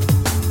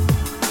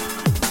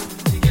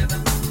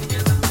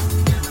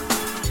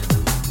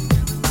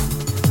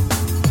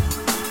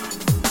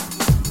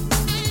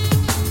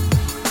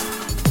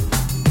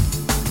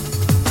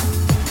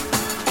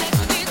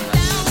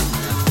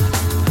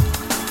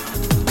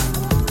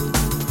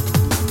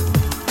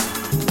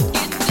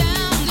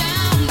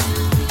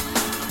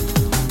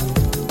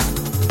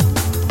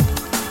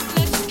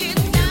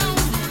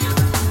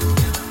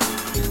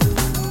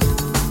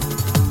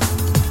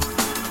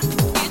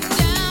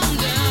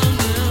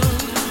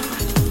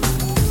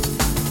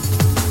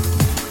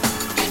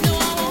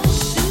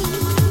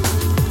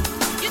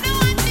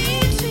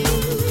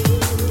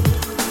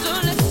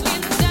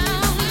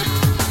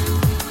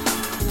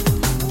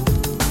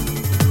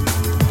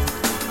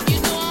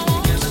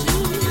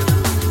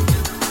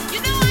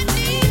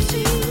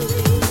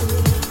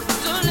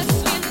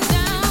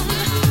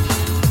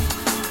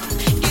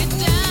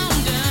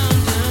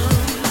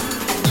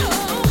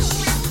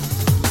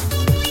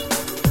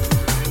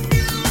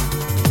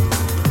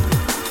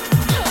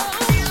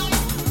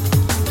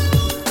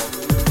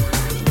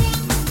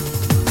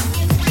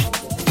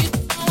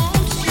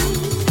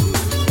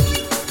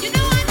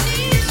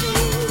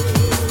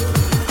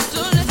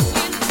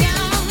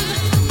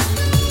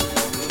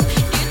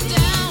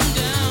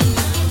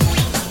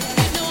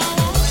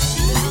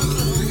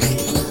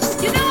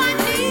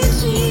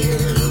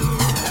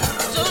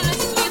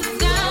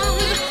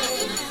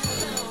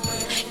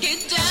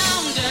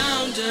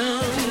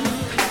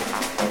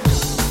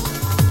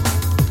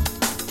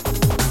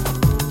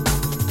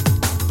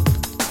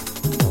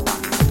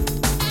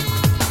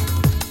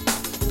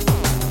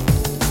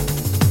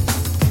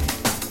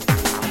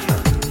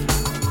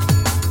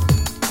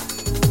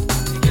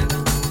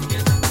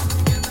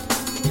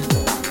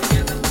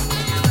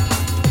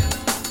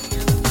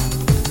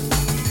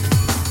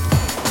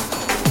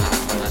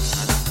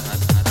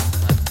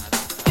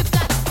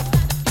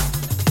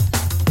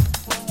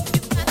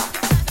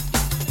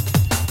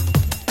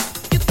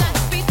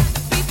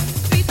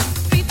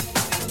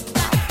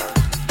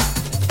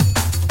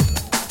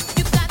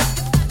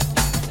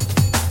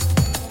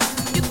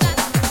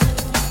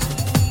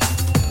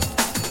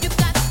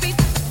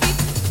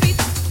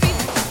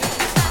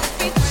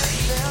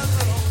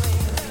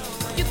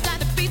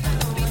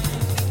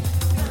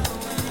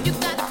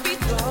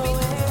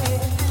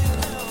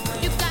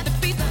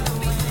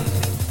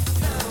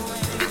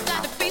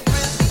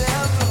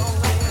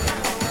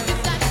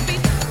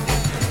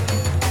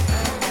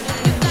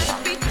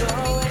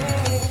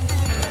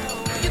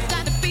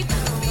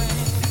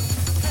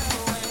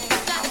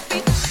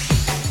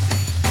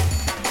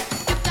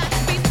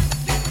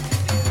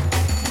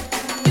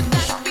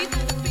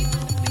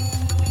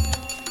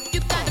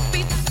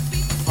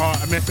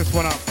 Mess this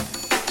one up.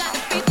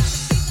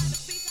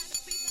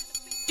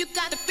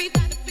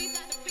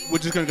 We're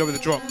just gonna go with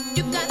the drop.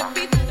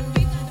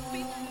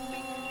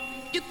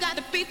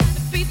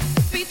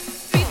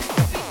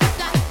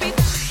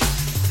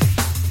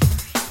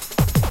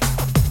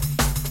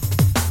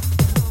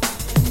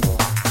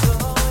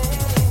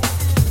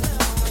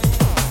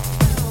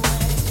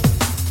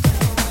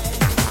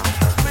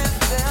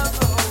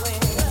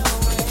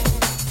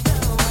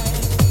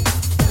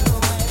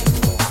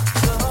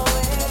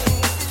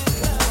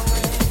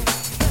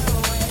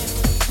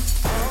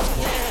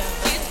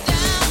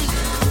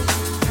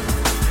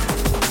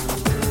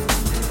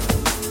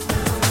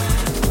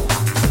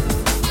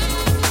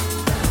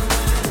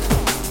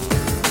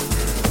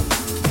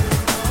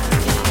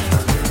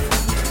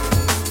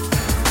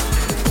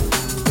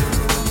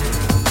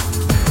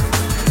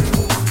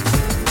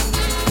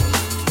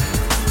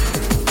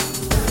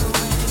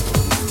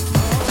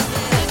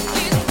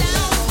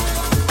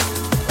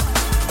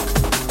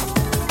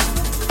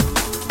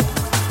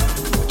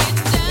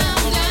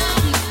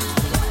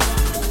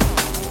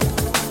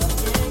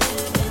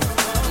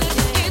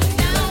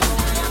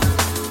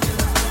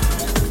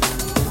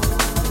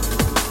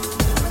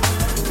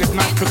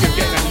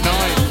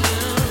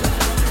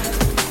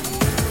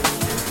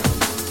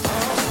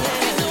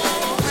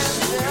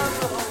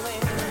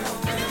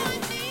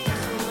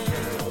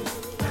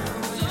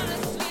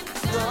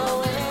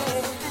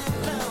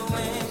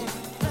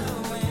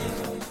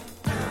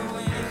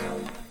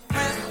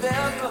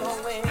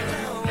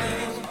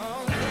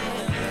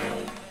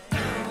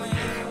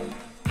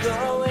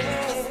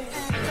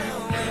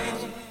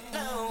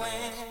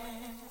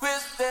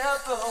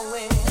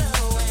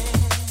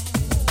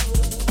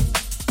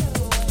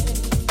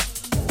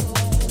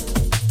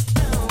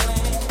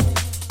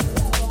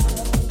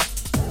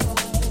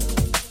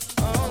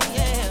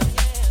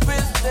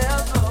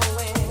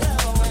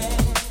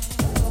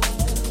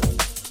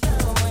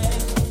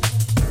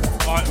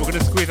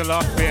 The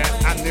last bit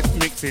and this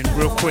mixing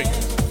real quick.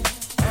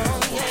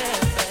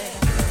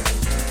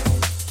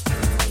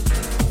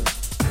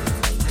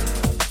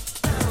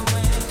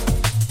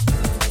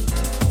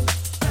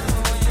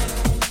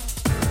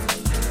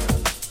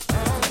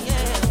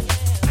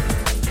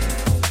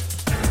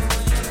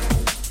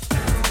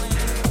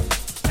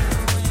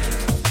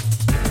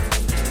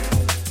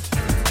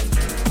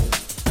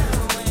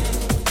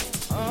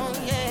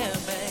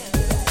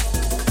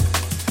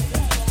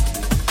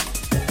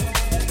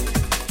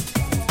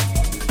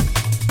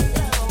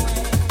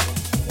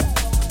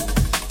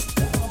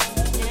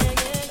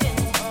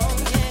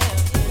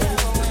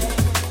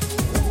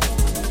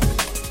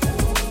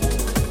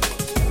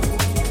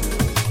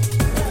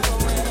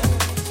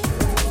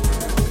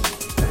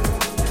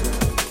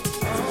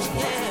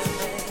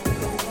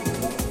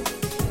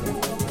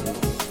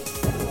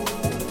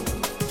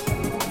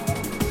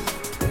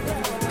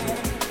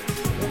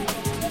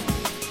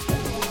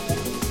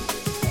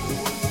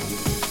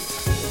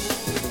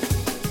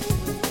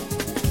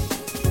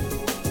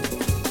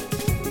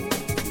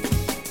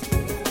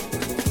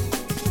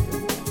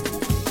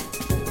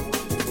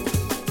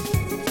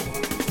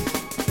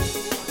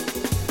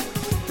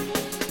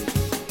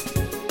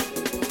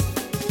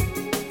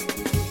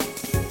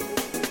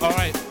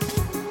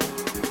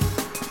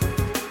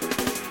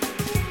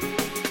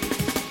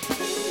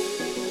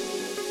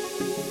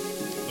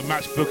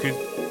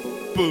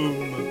 Matchbookers, boom.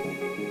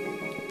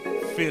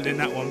 Feeling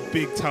that one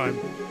big time.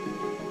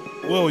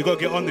 Whoa, we got to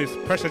get on this.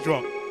 Pressure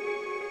drop.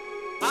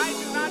 I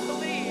do not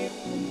believe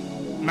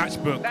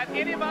Matchbook, that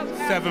any of us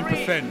have 7%,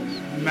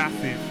 dreams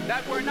massive.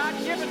 that were not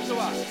given to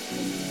us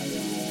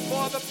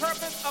for the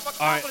purpose of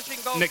accomplishing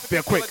those next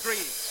bit, particular quick.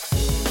 dreams.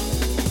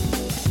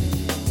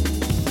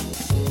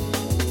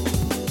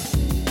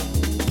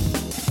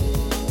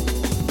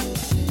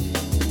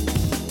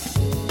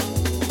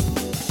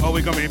 Oh,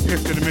 we're going to be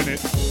pissed in a minute.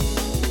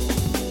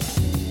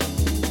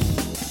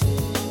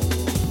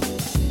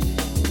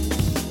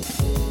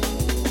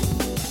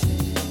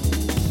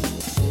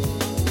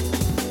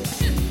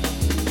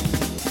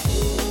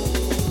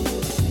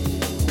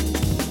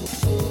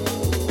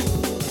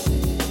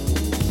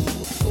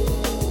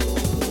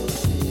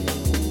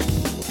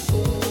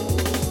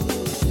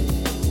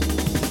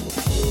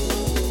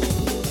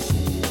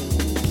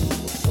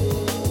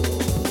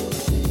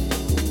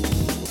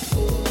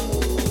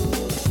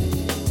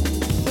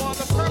 For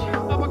the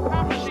purpose of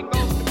accomplishing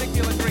those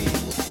particular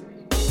dreams.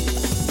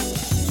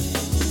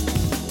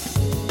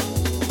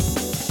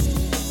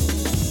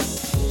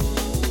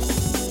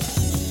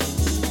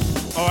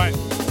 All right,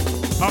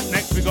 up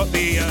next we got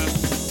the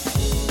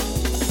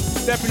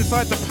step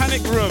inside the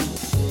panic room.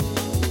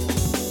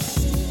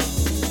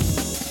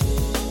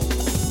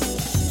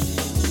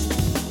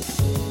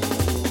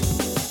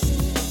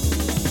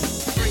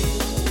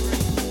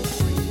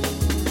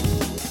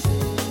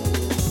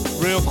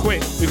 Real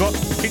quick, we got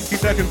 60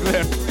 seconds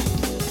left.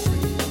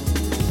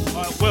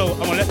 All right, Will, I'm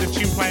gonna let the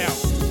tune play out.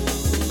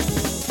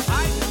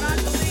 I do not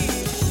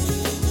believe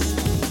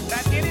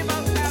that any of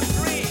us have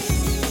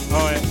dreams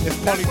All right, this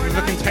polish is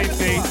looking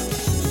tasty.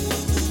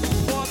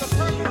 for the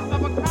purpose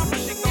of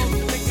accomplishing those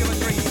particular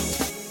dreams.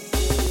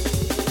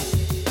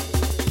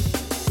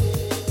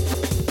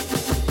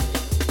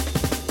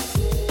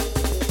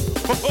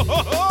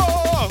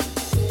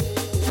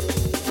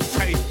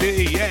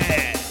 Tasty,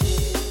 yeah.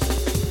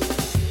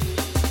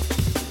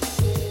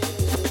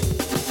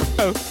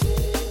 Oh.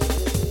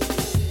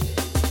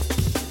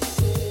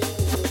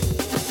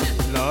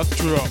 Last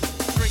drop.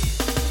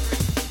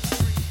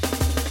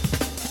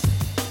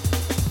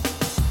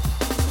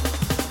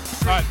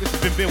 Alright, this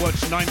has been Beer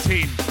Watch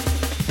 19.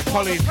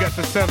 Polly's gets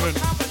a 7.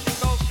 Accomplishing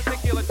those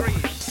particular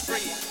dreams.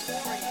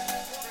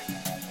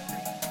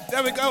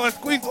 There we go, I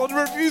squeezed all the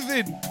reviews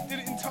in. Did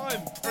it in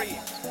time.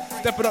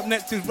 Stepping up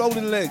next is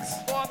Rolling Legs.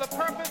 For the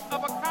purpose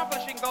of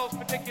accomplishing those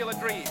particular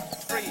dreams.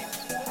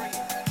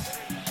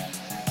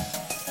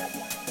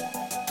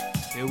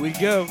 Here we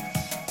go.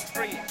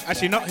 Dreams.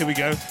 Actually, not here we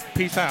go.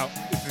 Peace out.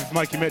 This is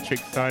Mikey Metric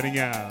signing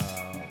out.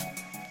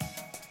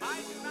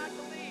 I do not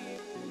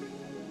believe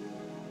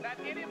that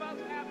any of us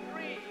have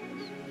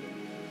dreams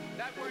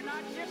that were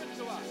not given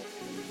to us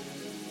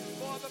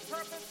for the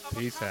purpose of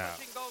Peace out.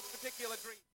 accomplishing those particular dreams.